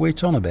 You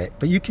wait on a bit,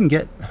 but you can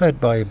get hurt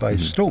by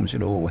storms,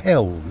 or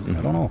hell.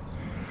 I don't know.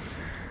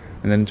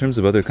 And then, in terms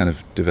of other kind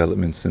of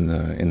developments in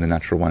the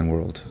natural wine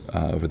world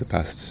over the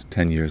past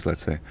 10 years,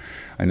 let's say,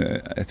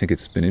 I think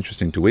it's been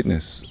interesting to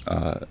witness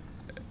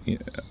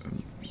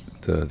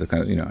the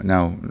kind of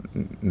now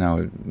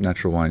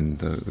natural wine,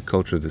 the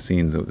culture, the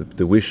scene,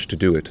 the wish to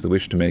do it, the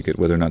wish to make it,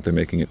 whether or not they're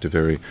making it to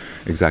very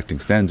exacting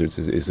standards,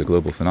 is a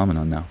global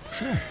phenomenon now.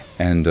 Sure.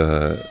 And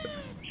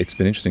it's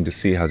been interesting to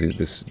see how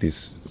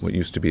these what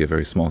used to be a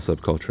very small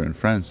subculture in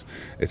France,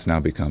 it's now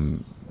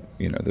become,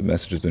 the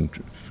message has been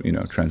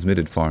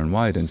transmitted far and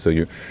wide, and so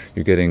you're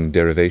getting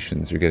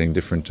derivations, you're getting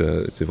different.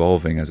 It's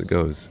evolving as it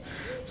goes.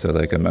 So,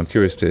 I'm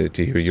curious to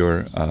hear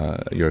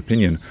your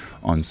opinion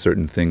on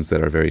certain things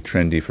that are very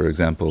trendy. For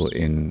example,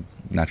 in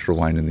natural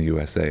wine in the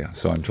USA.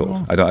 So I'm told.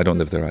 Oh. I don't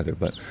live there either.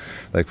 But,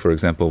 for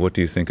example, what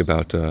do you think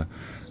about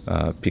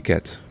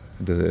Piquette?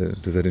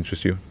 Does that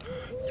interest you?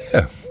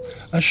 Yeah,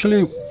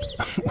 actually,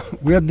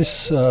 we had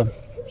this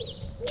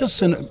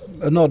just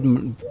an odd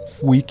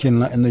week in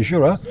the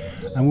Jura,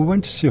 and we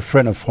went to see a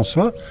friend of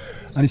François,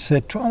 and he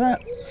said, "Try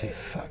that." I said,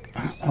 "Fuck."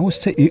 I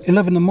was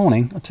 11 in the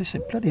morning. I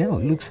said, "Bloody hell!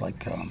 It looks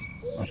like."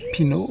 A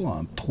Pinot,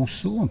 a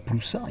Trousseau, a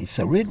Ploussard. It's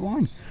a red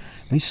wine.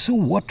 But it's so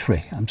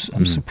watery. I'm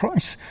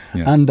surprised.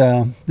 Yeah. And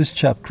this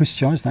chap,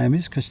 Christian, his name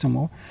is Christian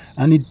Moore,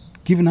 and he'd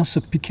given us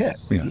a Piquet,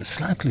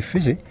 slightly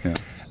fizzy. Yeah.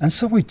 And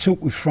so we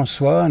talked with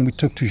François, and we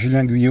talked to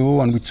Julien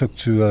Guyot, and we talked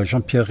to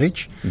Jean-Pierre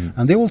Rich,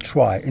 and they all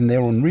try in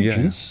their own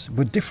regions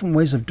with different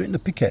ways of doing the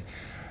Piquet.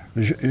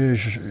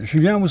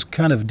 Julien was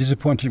kind of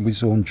disappointed with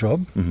his own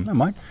job. Never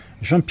mind.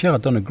 Jean-Pierre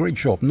had done a great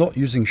job, not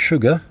using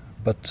sugar,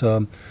 but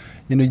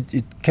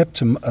it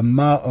kept a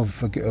mar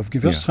of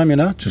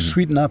Gewürztraminer to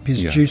sweeten up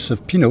his juice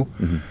of Pinot,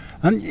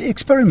 and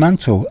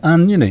experimental,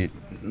 and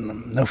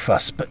no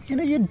fuss, but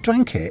you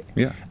drank it.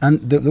 Yeah. And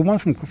the one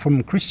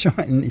from Christian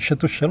in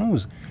Chateau Chalon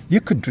was, you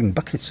could drink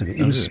buckets of it.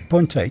 It was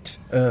 0.8,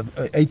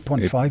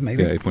 8.5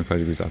 maybe. Yeah, 8.5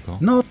 degrees alcohol.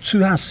 Not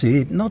too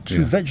acid, not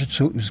too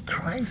vegetal. It was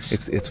great.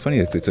 It's funny.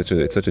 It's such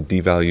a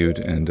devalued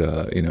and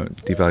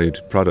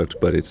devalued product,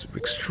 but it's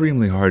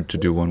extremely hard to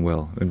do one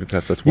well. And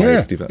perhaps that's why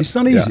it's devalued. It's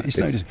not easy. It's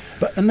not easy.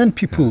 And then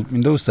people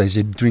in those days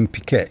they'd drink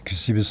Piquet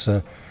because he was,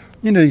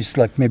 it's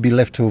like maybe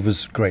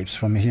leftovers grapes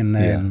from here and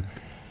there. Yeah.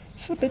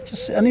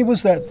 And it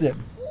was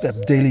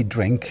that daily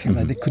drink, and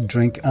they could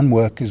drink and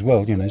work as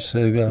well,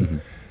 So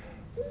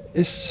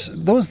it's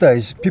those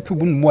days people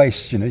wouldn't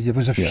waste. There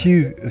was a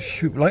few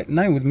like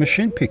now with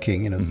machine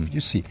picking.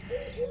 You see,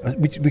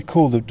 we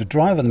call the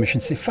driver of the machine.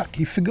 Say, "Fuck,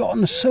 you've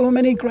forgotten so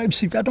many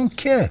grapes. I don't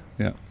care."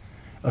 Yeah.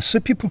 So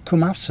people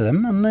come after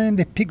them, and then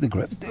they pick the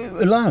grapes. They're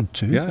allowed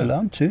to.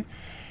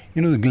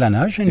 The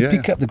glanage, and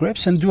pick up the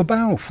grapes and do a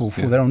barrel for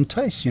their own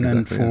taste.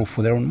 Exactly, and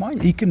for their own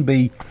wine. It can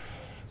be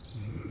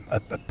a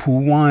poor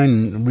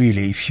wine,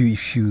 really, if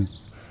you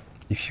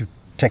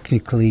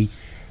technically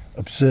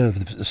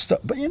observe the stuff.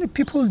 But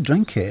people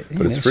drink it.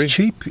 But it's free. It's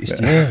cheap.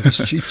 It's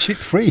cheap,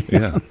 free.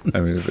 Yeah, I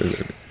mean,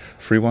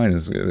 free wine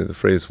is the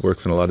phrase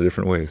works in a lot of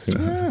different ways.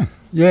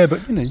 Yeah,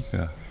 but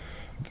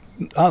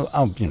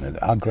our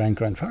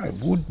grandfather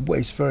would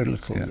waste very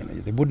little. Yeah.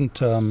 They wouldn't.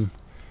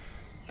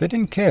 They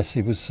didn't care.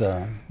 It was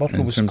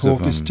bottle was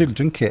corked. They still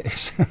drink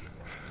it.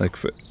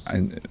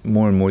 And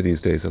more and more these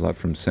days, a lot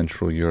from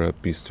Central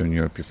Europe, Eastern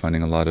Europe, you're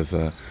finding a lot of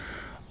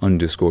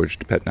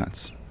undisgorged pet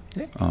nuts.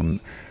 Yeah.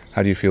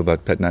 How do you feel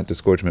about pet nat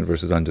disgorgement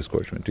versus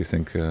undisgorgement? Do you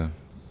think?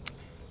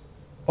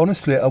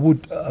 Honestly,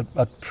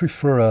 I'd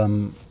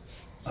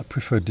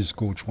prefer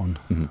disgorge one.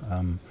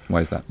 Mm-hmm.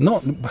 Why is that?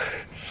 Not.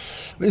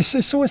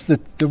 It's always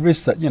the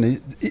risk that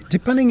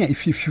depending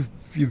if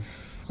you've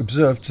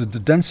observed the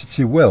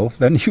density well,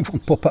 then you will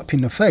pop up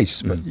in the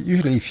face. But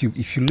usually, if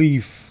you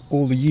leave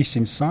all the yeast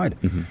inside,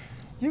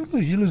 you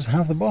lose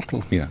half the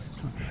bottle. Yeah.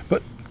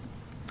 But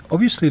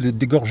obviously, the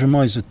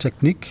dégorgement is a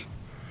technique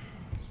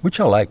which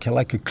I like. I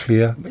like it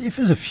clear. But if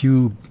there's a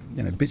few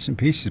bits and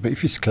pieces, but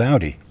if it's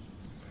cloudy,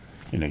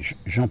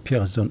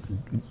 Jean-Pierre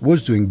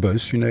was doing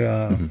both.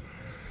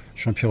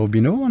 Jean-Pierre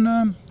Aubineau,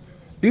 and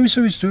he was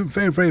always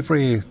very, very,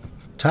 very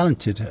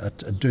talented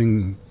at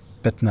doing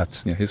pet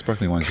nat. Yeah, his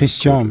sparkling wine.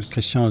 Christian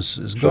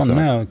is gone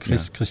now.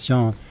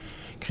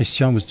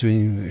 Christian was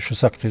doing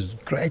Chaussac's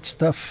great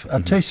stuff.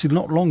 I tasted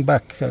not long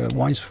back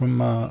wines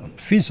from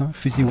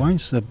Fizzy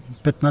wines,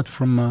 pet nat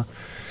from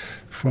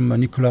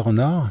Nicolas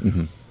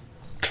Renard,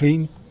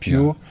 clean,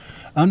 pure.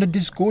 Yeah. And the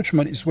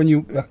disgorgement is when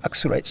you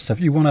accelerate stuff,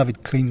 you want to have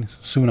it clean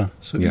sooner.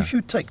 So if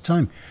you take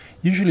time,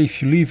 usually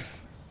if you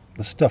leave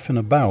the stuff in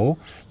a barrel,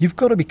 you've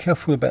got to be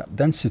careful about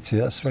density.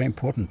 That's very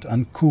important.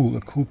 And a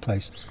cool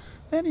place.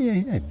 Then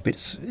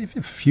bits, if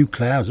a few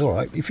clouds, all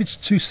right. If it's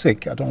too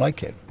thick, I don't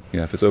like it.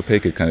 Yeah, if it's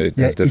opaque, it kind of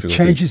has difficulty. It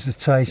changes the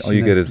taste. All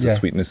you get is the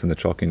sweetness and the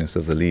chalkiness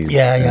of the leaves.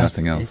 And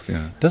nothing else.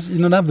 You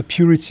don't have the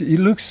purity. It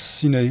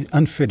looks,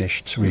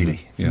 unfinished,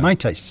 really. For my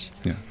taste.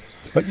 Yeah.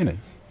 But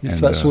if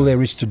that's all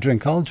there is to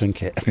drink, I'll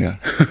drink it. Yeah.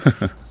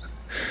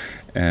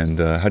 And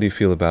how do you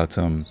feel about?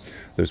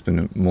 There's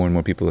been more and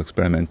more people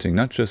experimenting,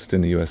 not just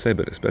in the USA,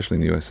 but especially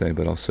in the USA,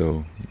 but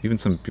also even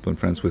some people in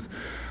France with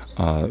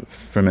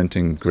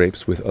fermenting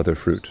grapes with other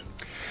fruit.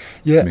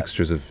 Yeah.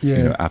 Mixtures of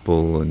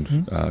apple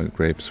and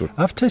grapes.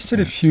 I've tasted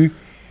a few.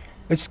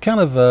 It's kind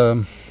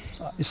of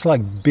it's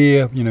like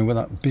beer,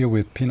 beer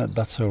with peanut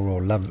butter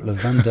or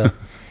lavender.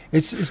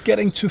 It's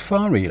getting too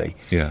far, really.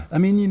 Yeah. I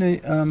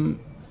mean,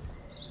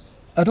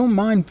 I don't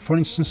mind, for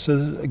instance,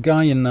 a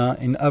guy in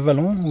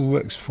Avalon who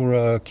works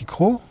for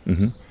Kikro,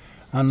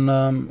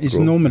 and he's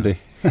Normandy.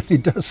 he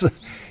does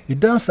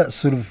that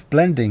sort of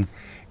blending.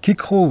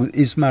 Kikro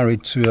is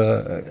married to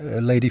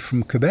a lady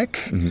from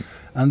Quebec,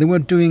 and they were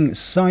doing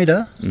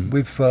cider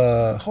with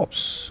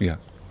hops. Yeah,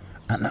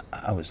 and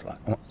I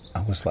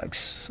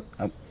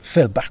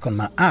fell back on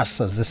my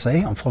ass, as they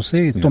say en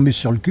français, tombé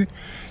sur le cul.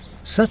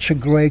 Such a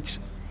great,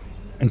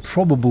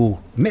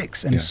 improbable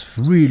mix, and it's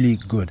really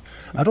good.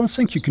 I don't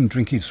think you can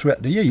drink it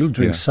throughout the year. You'll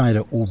drink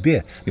cider or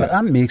beer, but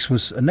that mix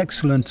was an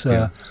excellent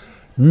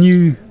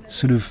new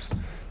sort of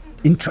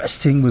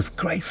interesting with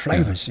great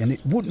flavors, and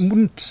it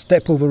wouldn't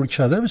step over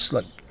each other. It was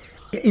like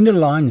in a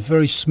line,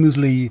 very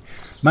smoothly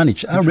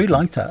managed. I really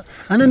liked that.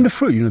 And then the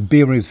fruit,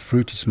 beer with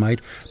fruit is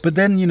made, but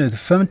then the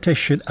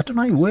fermentation, I don't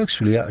know how it works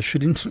really. I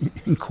should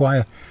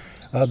inquire.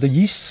 The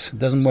yeast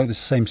doesn't work the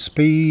same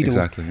speed,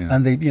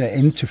 and they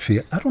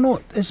interfere. I don't know.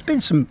 There's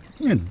been some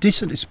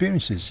decent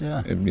experiences.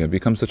 Yeah, it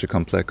becomes such a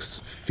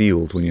complex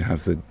field when you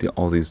have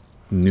all these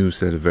new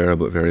set of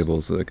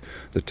variables, like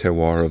the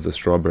terroir of the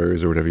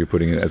strawberries or whatever you're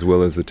putting in, as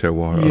well as the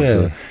terroir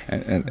of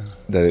and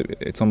that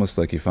it's almost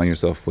like you find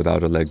yourself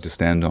without a leg to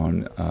stand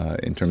on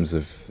in terms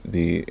of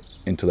the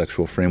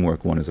intellectual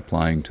framework one is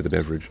applying to the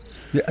beverage.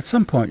 Yeah, at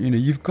some point,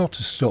 you've got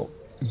to stop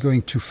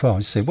going too far.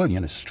 You say, well,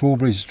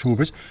 strawberries.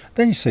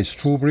 Then you say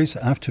strawberries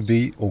have to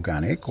be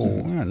organic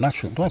or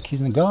natural, like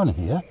in the garden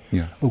here.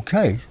 Yeah.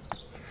 Okay.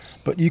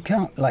 But you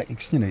can't,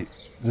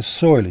 the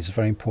soil is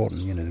very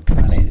important, the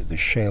granite, the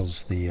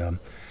shales, the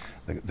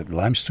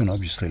limestone,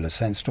 obviously, the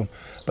sandstone.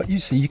 But you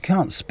see, you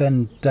can't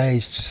spend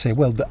days to say,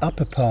 well, the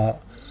upper part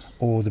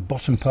or the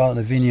bottom part of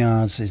the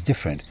vineyards is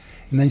different.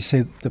 And then you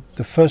say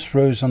the first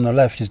rows on the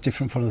left is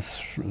different from the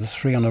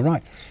three on the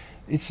right.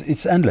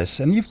 It's endless,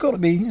 and you've got to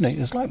be,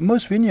 it's like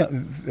most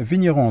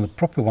vignerons, the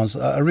proper ones.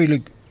 I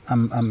really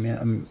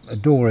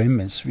adore him.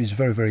 He's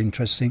very, very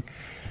interesting.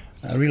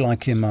 I really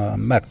like him,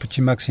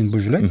 Petit Max in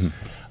Beaujolais.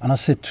 And I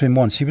said to him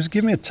once, he was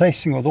giving me a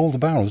tasting with all the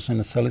barrels in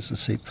the cellars. I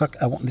said, fuck,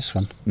 I want this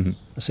one.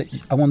 I said,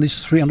 I want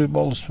these 300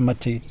 bottles for my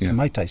tea, for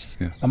my taste.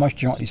 Yeah. How much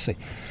do you want? He said,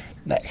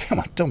 no, come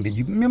on,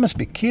 you must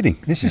be kidding.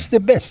 This is the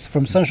best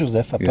from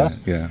Saint-Joseph, Papa.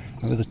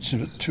 With the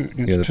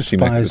two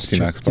spires. Petit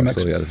Max,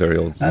 the very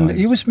old And wines.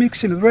 He was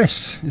mixing the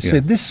rest. He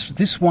said,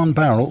 this one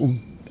barrel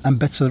and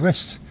better the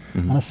rest.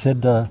 And I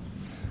said,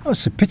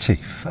 it's a pity,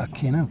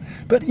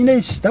 But,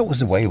 that was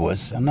the way it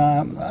was. And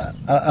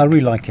I really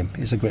like him.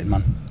 He's a great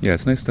man. Yeah,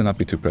 it's nice to not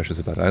be too precious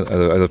about it. I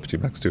love Petit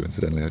Max too,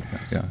 incidentally.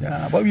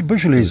 Yeah, but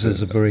Beaujolais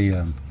is a very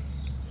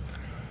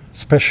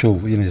special,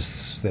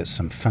 there's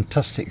some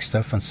fantastic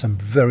stuff and some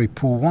very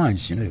poor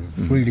wines,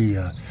 really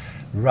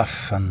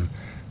rough and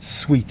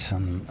sweet.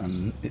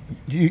 And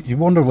you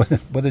wonder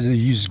whether they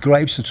use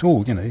grapes at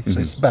all, so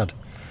it's bad.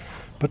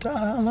 But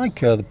I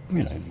like,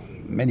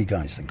 many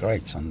guys are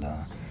great. And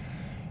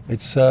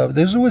it's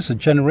there's always a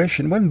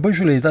generation. When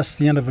Beaujolais, that's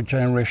the end of a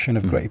generation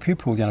of great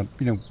people.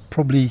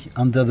 Probably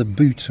under the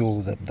boot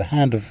or the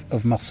hand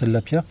of Marcel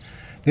Lapierre.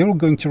 They're all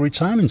going to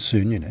retirement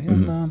soon.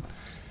 And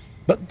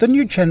But the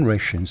new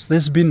generations,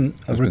 there's been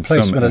a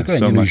replacement.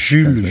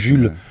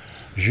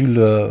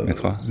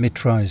 Jules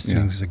Métra is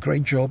doing a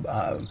great job.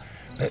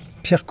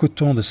 Pierre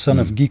Coton, the son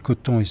of Guy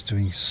Coton, is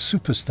doing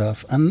super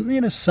stuff.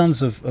 And,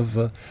 sons of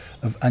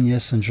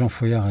Agnès and Jean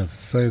Foyard are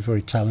very,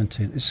 very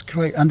talented. It's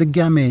great. And the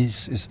Gamay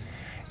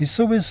is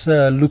always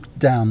looked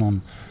down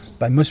on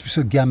by most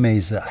people. Gamay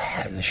is a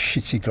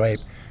shitty grape.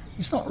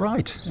 It's not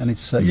right. And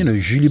it's,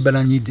 Julie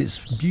Balagny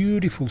did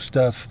beautiful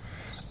stuff.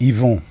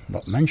 Yvon,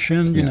 not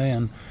mentioned,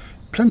 and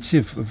plenty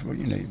of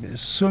there's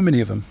so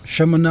many of them.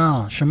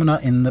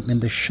 Chamonix in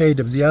the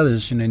shade of the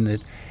others,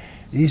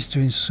 he's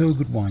doing so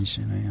good wines,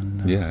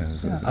 and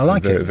I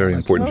like it. Very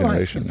important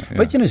generation. Yeah.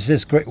 But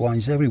there's great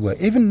wines everywhere,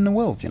 even in the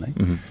world.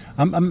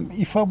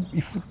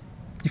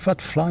 If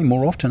I'd fly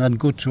more often, I'd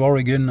go to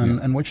Oregon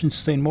and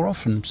Washington more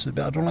often. So,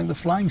 but I don't like the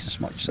flying as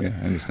much. So. Yeah,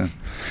 I understand.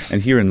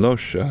 And here in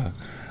Loche,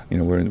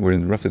 we're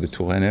in roughly the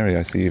Touraine area.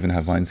 I see you even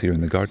have vines here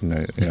in the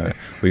garden.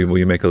 Will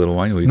you make a little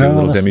wine? Will you do a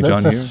little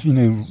demi-john here?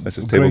 That's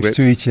just table grapes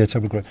to eat. Yeah,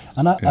 table grapes.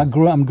 And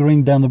I'm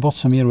growing down the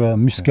bottom here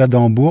Muscat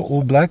d'Hambourg,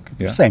 all black,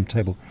 same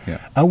table. Yeah.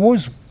 I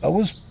was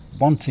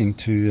wanting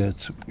to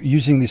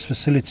using this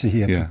facility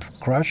here to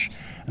crush,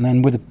 and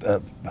then with a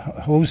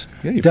hose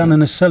down in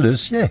the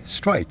cellars,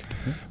 straight.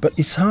 Yeah. But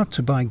it's hard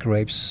to buy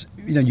grapes.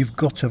 You've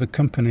got to have a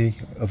company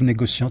of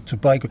négociants to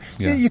buy grapes.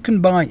 Yeah, you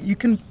can buy.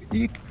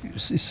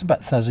 It's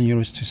about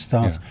 €1,000 to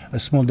start a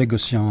small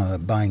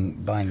négociant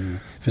buying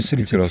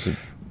facility. You could also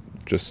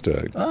just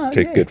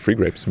get free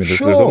grapes. I mean,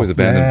 there's always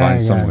abandoned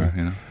vines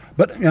somewhere.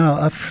 But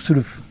I've sort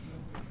of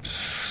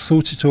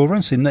thought it over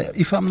and said,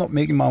 if I'm not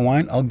making my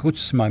wine, I'll go to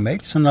see my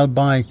mates and I'll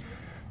buy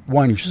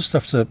wine just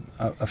after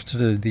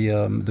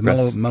the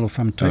mellow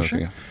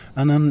fermentation,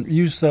 and then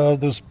use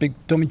those big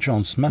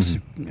demi-johns,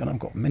 massive. I've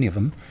got many of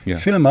them. Yeah.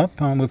 Fill them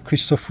up, and with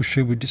Christophe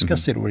Fouché, we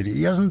discussed it already.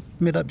 He hasn't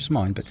made up his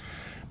mind, but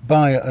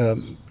buy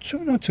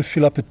to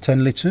fill up at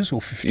 10 litres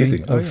or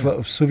 15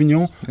 of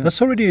Sauvignon. Yeah.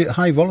 That's already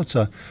high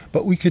volatile,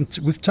 but we can,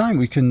 with time,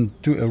 we can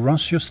do a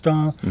Rancio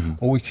style,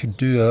 or we could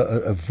do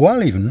a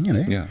voile even.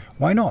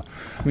 Why not?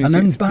 I mean,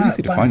 it's pretty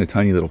easy to find a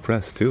tiny little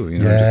press too.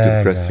 Just do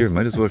the press here.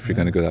 Might as well if you're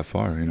going to go that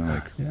far.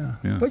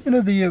 But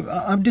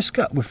I've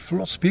discussed with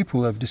lots of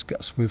people. I've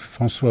discussed with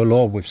François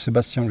Hollande, with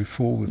Sébastien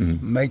Riffaut,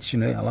 with mates.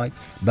 I like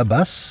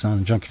Babas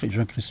and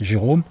Jean-Christophe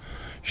Jérôme,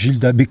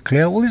 Gilda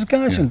Biclair, all these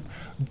guys, and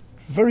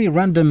very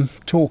random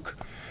talk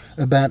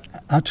about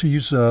how to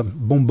use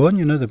bonbon,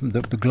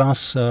 the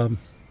glass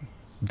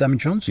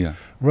demi-johns,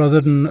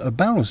 rather than a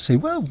barrel. Say,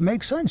 well,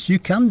 makes sense. You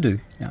can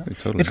do.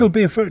 Totally. It'll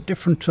be a very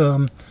different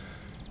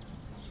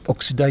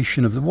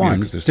oxidation of the wine.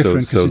 Because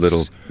there's so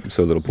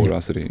little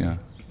porosity.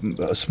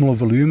 A smaller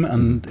volume,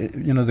 and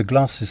the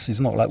glass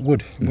is not like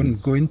wood. It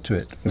wouldn't go into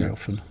it very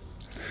often.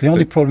 The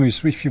only problem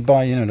is if you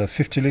buy, the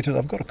 50 litres.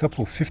 I've got a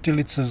couple of 50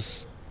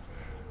 litres.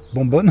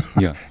 Bonbon.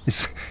 You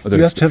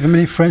have to have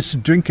many friends to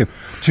drink them,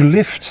 to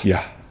lift. You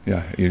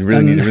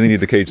really need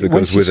the cage that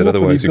goes with it.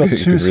 Otherwise, you've got you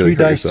 2-3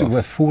 days,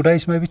 4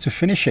 days maybe to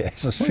finish it.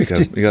 So you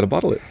got to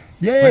bottle it.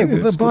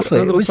 With a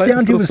bottle.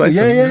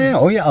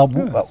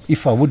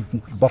 If I would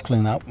bottle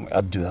it out,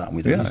 I'd do that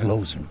with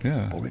loads and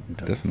pour it.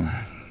 Definitely.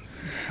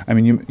 I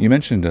mean, you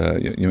mentioned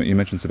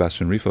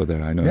Sébastien Riffaut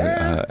there. I know,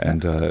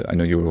 and I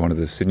know you were one of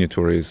the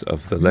signatories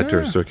of the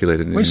letter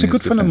circulated. Well, he's a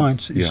good friend of mine.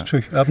 It's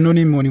true. I've known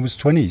him when he was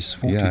 20. He's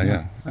 40.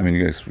 I mean,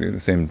 you guys were the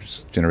same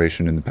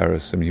generation in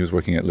Paris. I mean, he was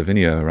working at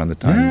Lavinia around the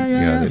time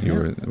that you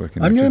were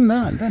working. I knew him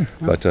then.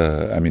 But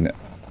I mean,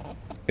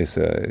 I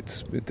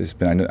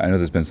know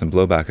there's been some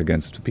blowback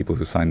against people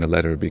who signed the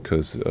letter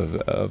because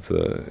of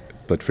the.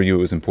 But for you, it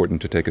was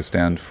important to take a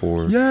stand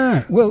for.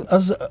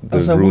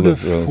 As I would have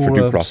for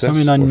due process.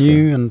 Something I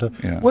knew, and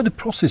the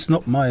process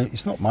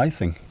it's not my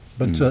thing.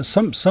 But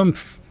some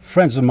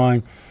friends of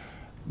mine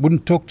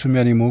wouldn't talk to me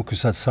anymore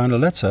because I'd signed a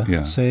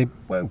letter. Say,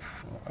 well,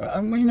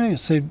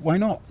 say why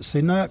not?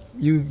 Say no,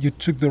 you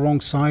took the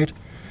wrong side.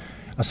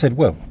 I said,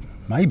 well,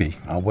 maybe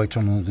I'll wait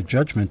on the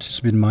judgment.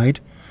 It's been made.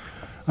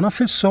 And I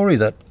feel sorry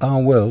that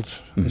our world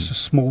is a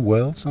small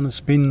world and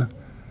it's been,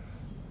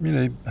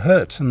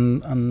 hurt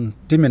and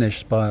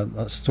diminished by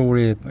that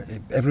story,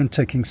 everyone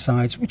taking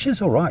sides, which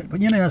is all right.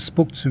 But, I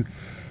spoke to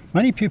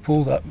many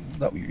people that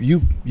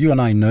you and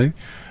I know,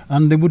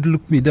 and they would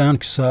look me down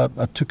because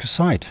I took a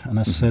side. And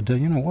I said,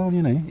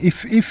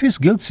 if he's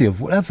guilty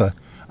of whatever,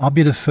 I'll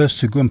be the first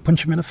to go and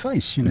punch him in the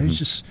face. It's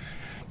just,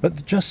 but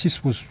the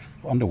justice was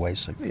underway.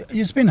 So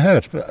he's been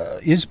hurt.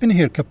 But he's been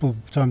here a couple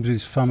of times with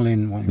his family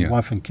and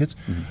wife and kids.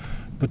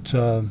 But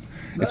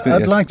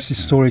I'd like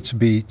this story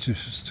to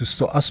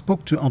stop. I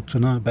spoke to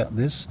Antonin about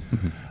this,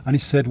 and he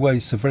said, "Well,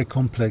 it's a very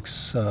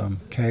complex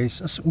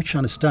case," which I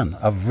understand.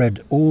 I've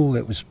read all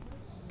that was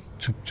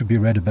to be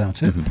read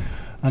about it,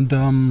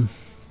 and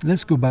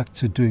let's go back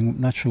to doing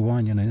natural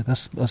wine.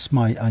 That's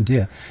my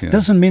idea. It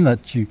doesn't mean that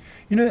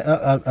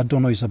I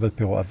don't know Isabelle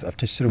Perrault. I've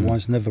tasted her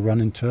wines, never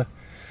run into her.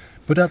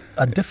 But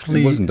I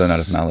definitely... It wasn't done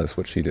out of malice,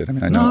 what she did. I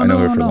mean, I know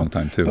her for a long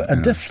time, too. But I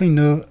definitely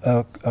know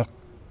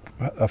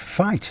a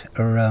fight,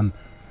 or, a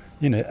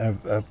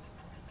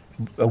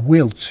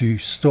will to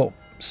stop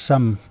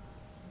some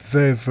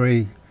very,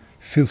 very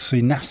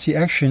filthy, nasty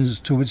actions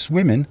towards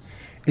women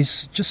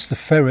is just the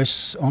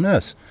fairest on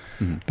earth.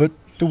 But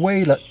the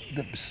way that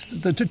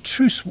the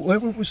truth,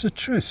 what was the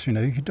truth?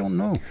 You don't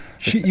know.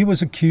 He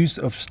was accused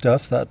of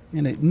stuff that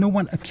no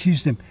one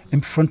accused him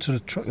in front of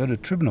the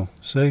tribunal.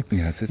 So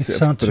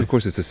but of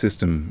course it's a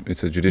system.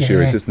 It's a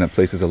judiciary system that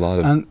places a lot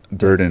of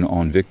burden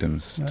on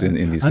victims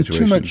in these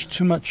situations.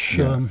 Too much.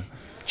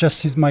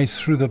 Justice made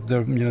through the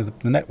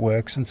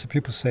networks, and so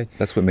people say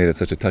that's what made it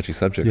such a touchy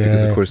subject,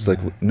 because of course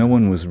no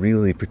one was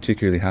really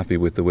particularly happy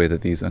with the way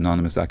that these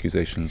anonymous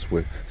accusations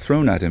were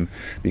thrown at him,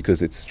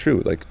 because it's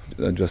true, like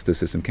the justice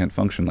system can't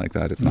function like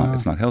that. It's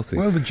not healthy.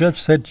 Well, the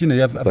judge said,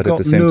 but at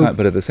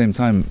the same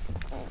time,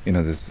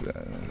 there's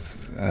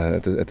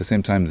at the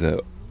same time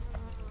the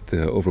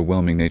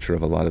overwhelming nature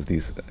of a lot of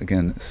these,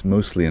 again,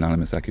 mostly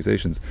anonymous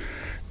accusations,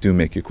 do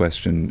make you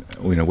question,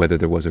 whether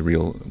there was a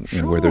real,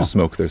 where there's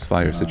smoke, there's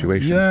fire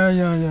situation.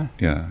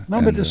 Yeah.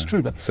 No, but it's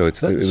true. So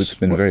it's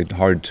been very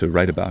hard to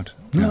write about.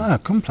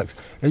 Complex.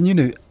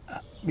 And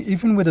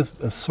even with a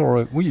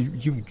thorough,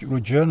 you're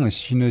a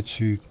journalist. You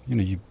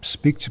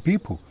speak to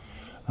people,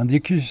 and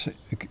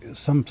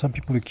some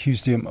people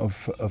accused him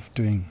of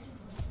doing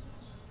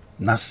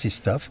nasty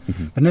stuff,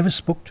 but never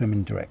spoke to him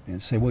indirectly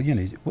and say, well,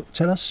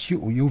 tell us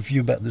your view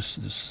about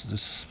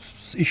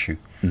this issue.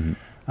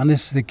 And they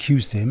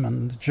accused him,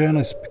 and the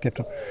journalists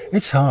kept on.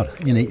 It's hard,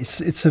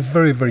 it's a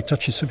very, very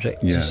touchy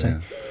subject, as you say.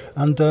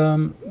 And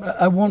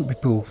I want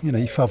people,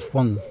 if I have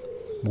one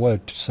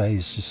word to say,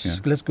 is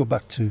just let's go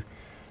back to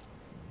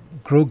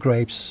grow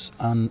grapes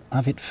and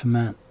have it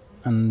ferment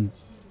and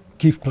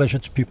give pleasure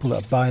to people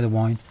that buy the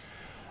wine,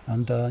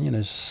 and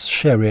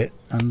share it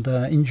and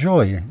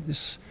enjoy.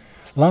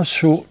 Life's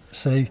short,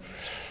 so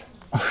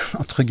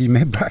entre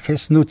guillemets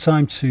brackets, no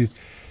time to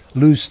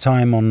lose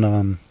time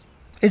on.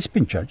 It's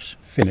been judged,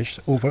 finished,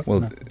 over.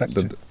 Well,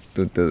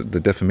 the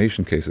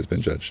defamation case has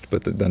been judged,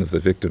 but none of the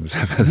victims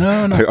have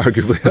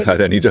arguably had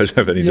any justice.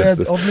 The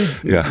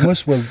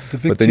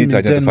victim, but they need to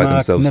identify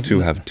Denmark themselves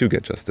to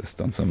get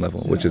justice on some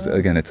level, which is,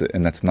 again,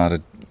 that's not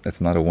a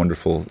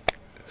wonderful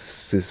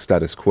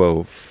status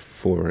quo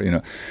for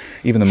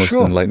even the most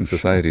enlightened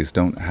societies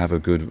don't have a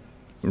good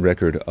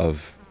record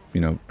of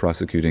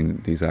prosecuting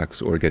these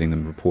acts or getting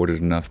them reported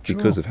enough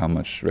because of how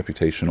much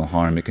reputational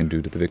harm it can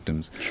do to the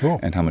victims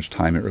and how much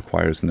time it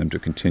requires for them to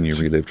continue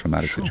relive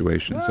traumatic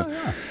situations.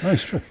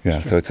 That's true.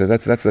 So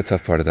that's the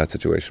tough part of that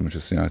situation, which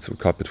is it's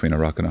caught between a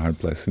rock and a hard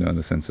place, in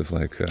the sense of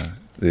like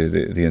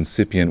the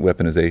incipient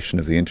weaponization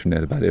of the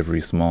internet about every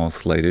small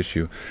slight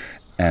issue,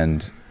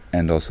 and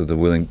also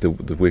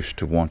the wish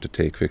to want to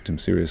take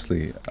victims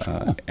seriously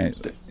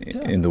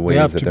in the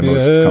ways that they're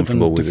most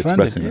comfortable with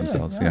expressing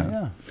themselves.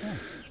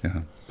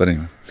 But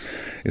anyway,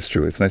 it's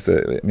true. It's nice.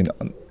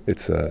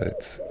 It's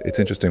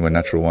interesting when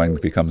natural wine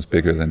becomes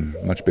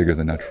much bigger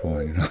than natural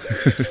wine.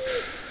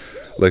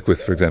 Like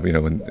with, for example,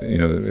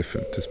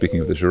 speaking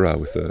of the Jura,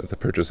 with the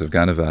purchase of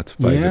Ganavat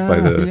by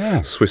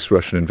the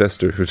Swiss-Russian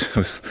investor who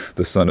was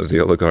the son of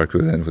the oligarch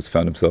who then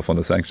found himself on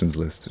the sanctions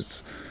list.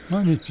 It's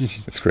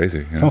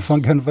crazy.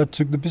 Van Ganavat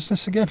took the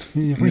business again.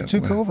 He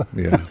retook over.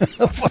 There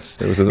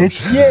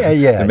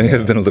may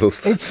have been a little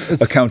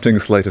accounting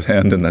sleight of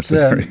hand in that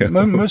scenario.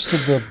 Most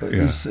of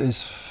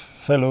his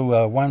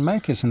fellow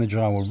winemakers in the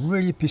Jura were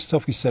really pissed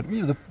off. He said,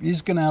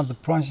 he's going to have the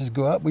prices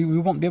go up. We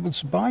won't be able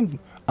to buy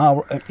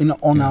our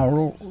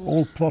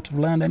whole plot of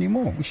land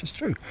anymore, which is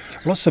true.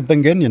 Lots of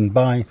Burgundian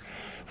buy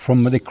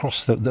from they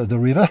cross the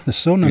river, the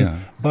Saône, and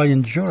buy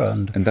in Jura.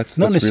 And that's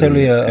not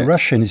necessarily really, a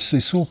Russian.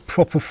 It's all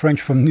proper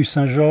French from New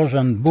Saint-Georges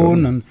and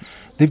Beaune, and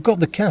they've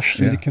got the cash,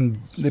 so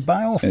they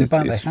buy off. They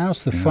buy the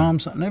house, the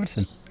farms, and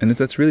everything. And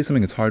that's really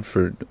something that's hard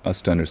for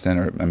us to understand.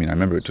 I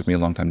remember it took me a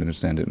long time to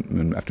understand it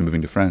after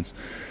moving to France.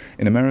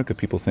 In America,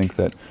 people think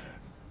that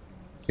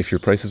if your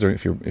prices are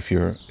if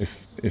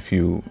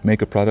you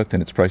make a product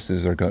and its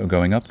prices are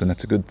going up, then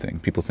that's a good thing.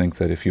 People think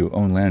that if you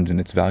own land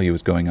and its value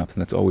is going up, then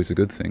that's always a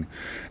good thing,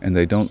 and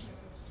they don't.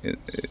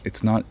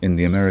 It's not in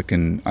the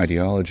American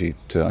ideology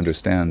to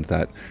understand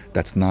that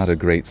that's not a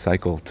great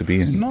cycle to be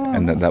in,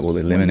 and that will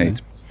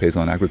eliminate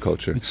paysan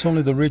agriculture. It's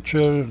only the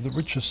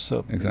richest.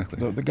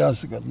 Exactly. The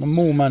guys that got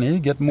more money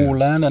get more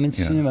land, and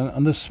it's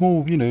and the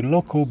small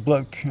local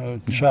bloke,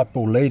 chap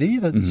or lady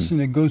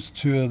that goes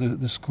to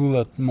the school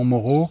at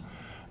Montmoreau,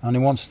 and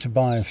he wants to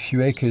buy a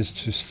few acres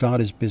to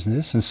start his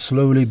business and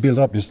slowly build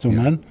up his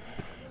domain.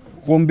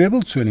 Won't be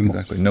able to anymore.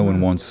 Exactly. No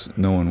one wants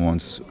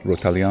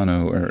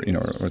Rotaliano or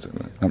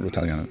not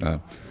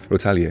Rotaliano.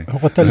 Rotalier.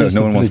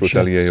 No one wants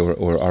Rotalier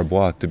or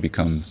Arbois to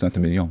become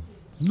Saint-Emilion.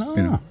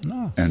 No.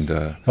 And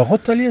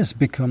Rotalier has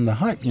become the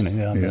hype.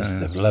 There's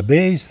the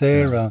L'Abbé is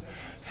there.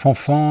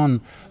 Fanfan,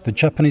 the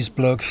Japanese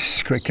bloke,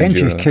 is great.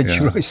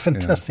 Kenjiro is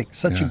fantastic.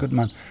 Such a good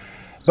man.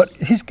 But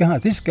these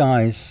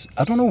guys,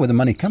 I don't know where the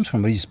money comes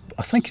from, but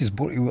I think he's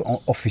bought it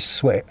off his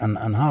sweat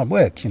and hard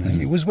work.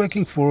 He was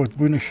working for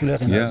Bruno Schuller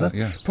in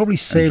Alsace, probably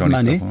saved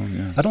money.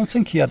 Capon, I don't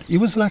think he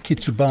was lucky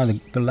to buy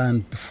the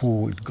land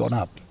before it got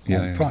up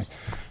on price.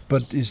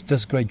 but he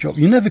does a great job.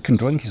 You never can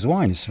drink his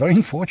wine. It's very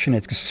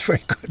unfortunate because it's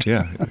very good.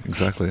 Yeah,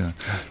 exactly. Yeah.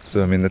 So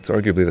I mean,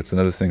 that's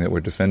another thing that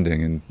we're defending,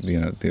 and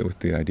with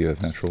the idea of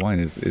natural wine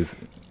is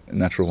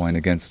natural wine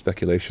against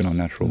speculation on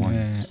natural wine.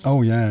 Yeah.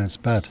 Oh yeah, it's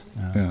bad.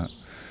 Yeah.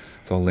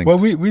 It's all linked. Well,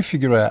 we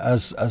figure out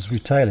as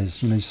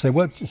retailers, you say,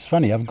 well, it's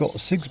funny. I've got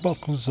 6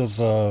 bottles of,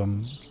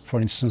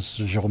 for instance,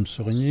 Jérôme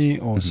Saurigny,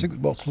 or 6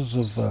 bottles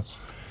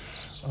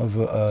of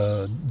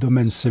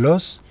Domaine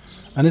Celos,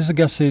 and there's a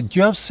guy say, "Do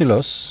you have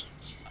Celos?"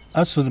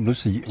 Out of the blue,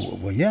 say,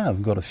 "Well, yeah,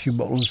 I've got a few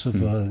bottles of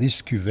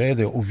this cuvée,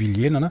 the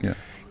Auvilliers,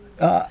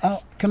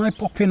 can I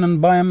pop in and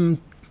buy them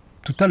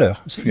tout à l'heure?"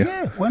 I said,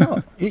 yeah, why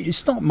not?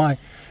 It's not my...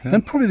 Yeah.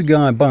 Then probably the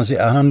guy buys it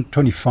at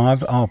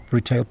 125 our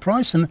retail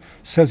price and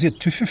sells it at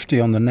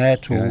 250 on the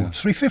net or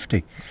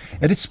 350.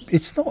 And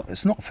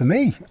it's not for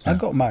me. I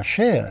got my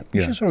share,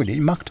 which is already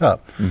mucked up.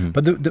 Mm-hmm.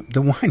 But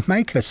the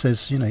winemaker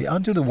says, I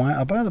do the wine,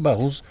 I buy the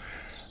barrels,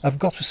 I've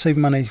got to save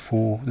money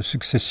for the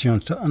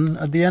succession, and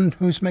at the end,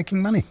 who's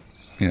making money?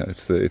 Yeah,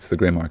 it's the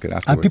grey market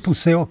afterwards. And people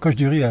say, Coche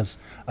du Riz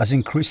has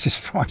increased its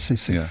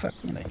prices. Fuck,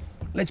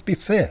 let's be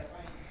fair.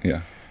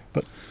 Yeah.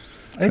 But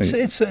it's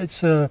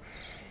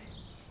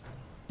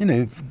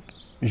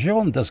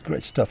Jérôme does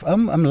great stuff.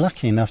 I'm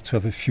lucky enough to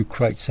have a few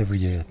crates every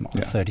year,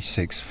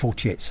 36,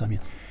 48. I mean,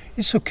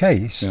 it's okay.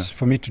 It's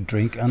for me to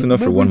drink. It's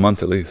enough for 1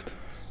 month at least.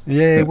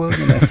 Yeah, well,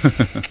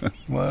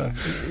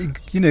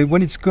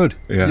 when it's good,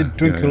 you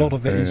drink a lot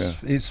of it.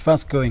 It's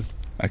fast going.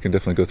 I can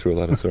definitely go through a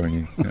lot of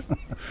Saurigny.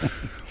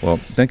 Well,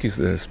 thank you.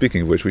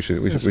 Speaking of which, we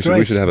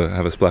should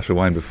have a splash of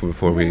wine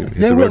before we hit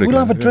the road again. We'll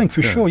have a drink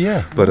for sure.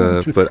 Yeah, but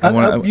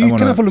you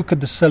can have a look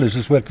at the cellars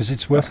as well because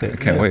it's worth it.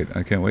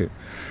 I can't wait.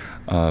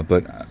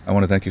 But I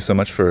want to thank you so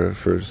much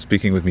for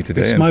speaking with me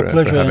today. It's and my for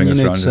pleasure. Having us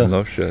around in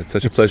Loche. It's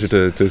such a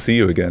pleasure to see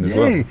you again as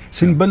well.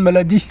 C'est une bonne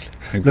maladie.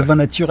 Exactly. Le vin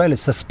naturel,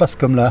 ça se passe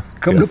comme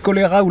le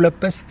choléra ou la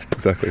peste.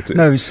 Exactly.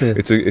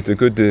 It's a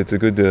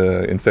good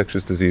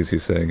infectious disease.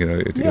 He's saying,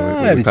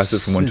 we pass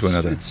it from one to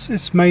another.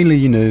 It's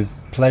mainly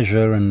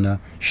pleasure and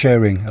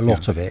sharing. A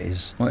lot of it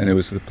is. Well, and it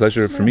was the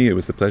pleasure for me. It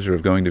was the pleasure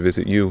of going to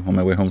visit you on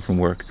my way home from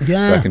work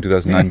back in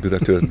 2009,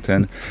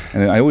 2010.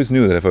 And I always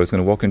knew that if I was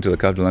going to walk into the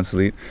Cave de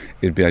l'Insolite,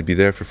 I'd be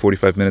there for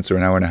 45 minutes or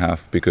an hour and a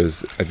half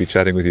because I'd be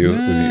chatting with you.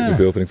 We'd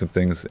be opening some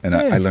things, and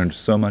I learned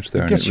so much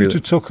there. It gets you to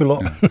talk a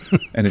lot,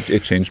 and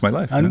it changed my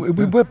life. And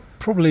we were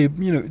probably,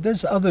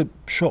 there's other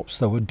shops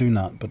that would do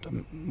that, but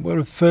we're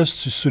the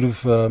first to sort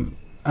of.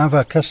 Have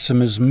our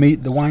customers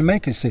meet the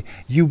winemakers. Say,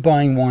 you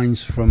buying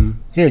wines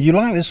from here? You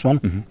like this one?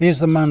 Mm-hmm. Here's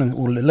the man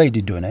or the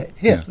lady doing it.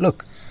 Here,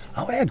 look.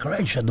 Oh, yeah,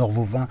 great. J'adore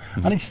vos vins.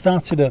 Mm-hmm. And it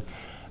started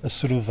a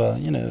sort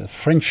of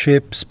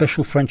friendship,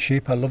 special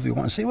friendship. I love your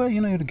wine. I say, well,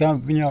 the guy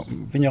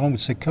vigneron would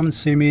say, come and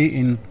see me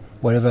in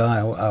wherever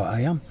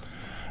I am.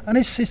 And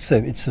it's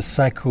a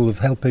cycle of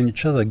helping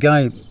each other. A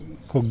guy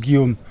called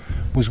Guillaume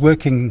was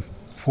working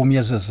for me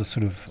as a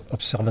sort of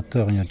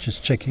observateur,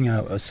 just checking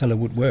out a cellar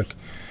would work.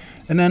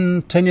 And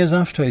then 10 years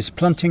after, he's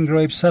planting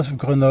grapes south of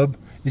Grenoble.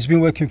 He's been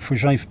working for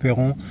Jean-Yves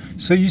Perron.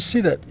 So you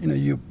see that,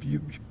 you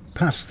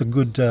pass the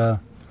good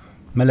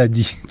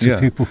maladie to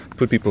people.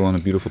 Put people on a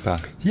beautiful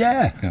path.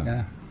 Yeah.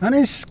 And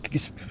he's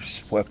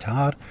worked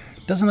hard.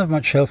 Doesn't have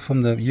much help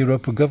from the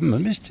European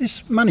government. He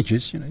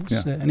manages,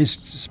 and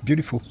it's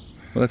beautiful.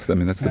 Well, that's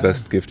the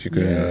best gift you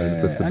can.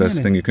 That's the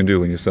best thing you can do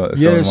when you're selling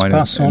wine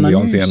pass in on the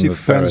and 11e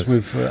of Paris.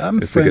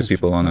 Is to get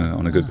people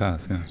on a good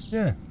path.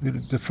 Yeah,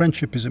 the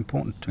friendship is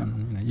important,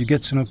 and you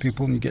get to know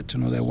people and you get to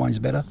know their wines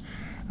better,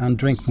 and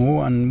drink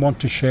more and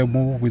want to share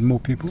more with more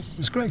people.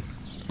 It's great.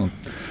 Well,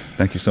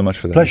 thank you so much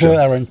for that. Pleasure,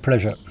 Aaron.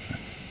 Pleasure.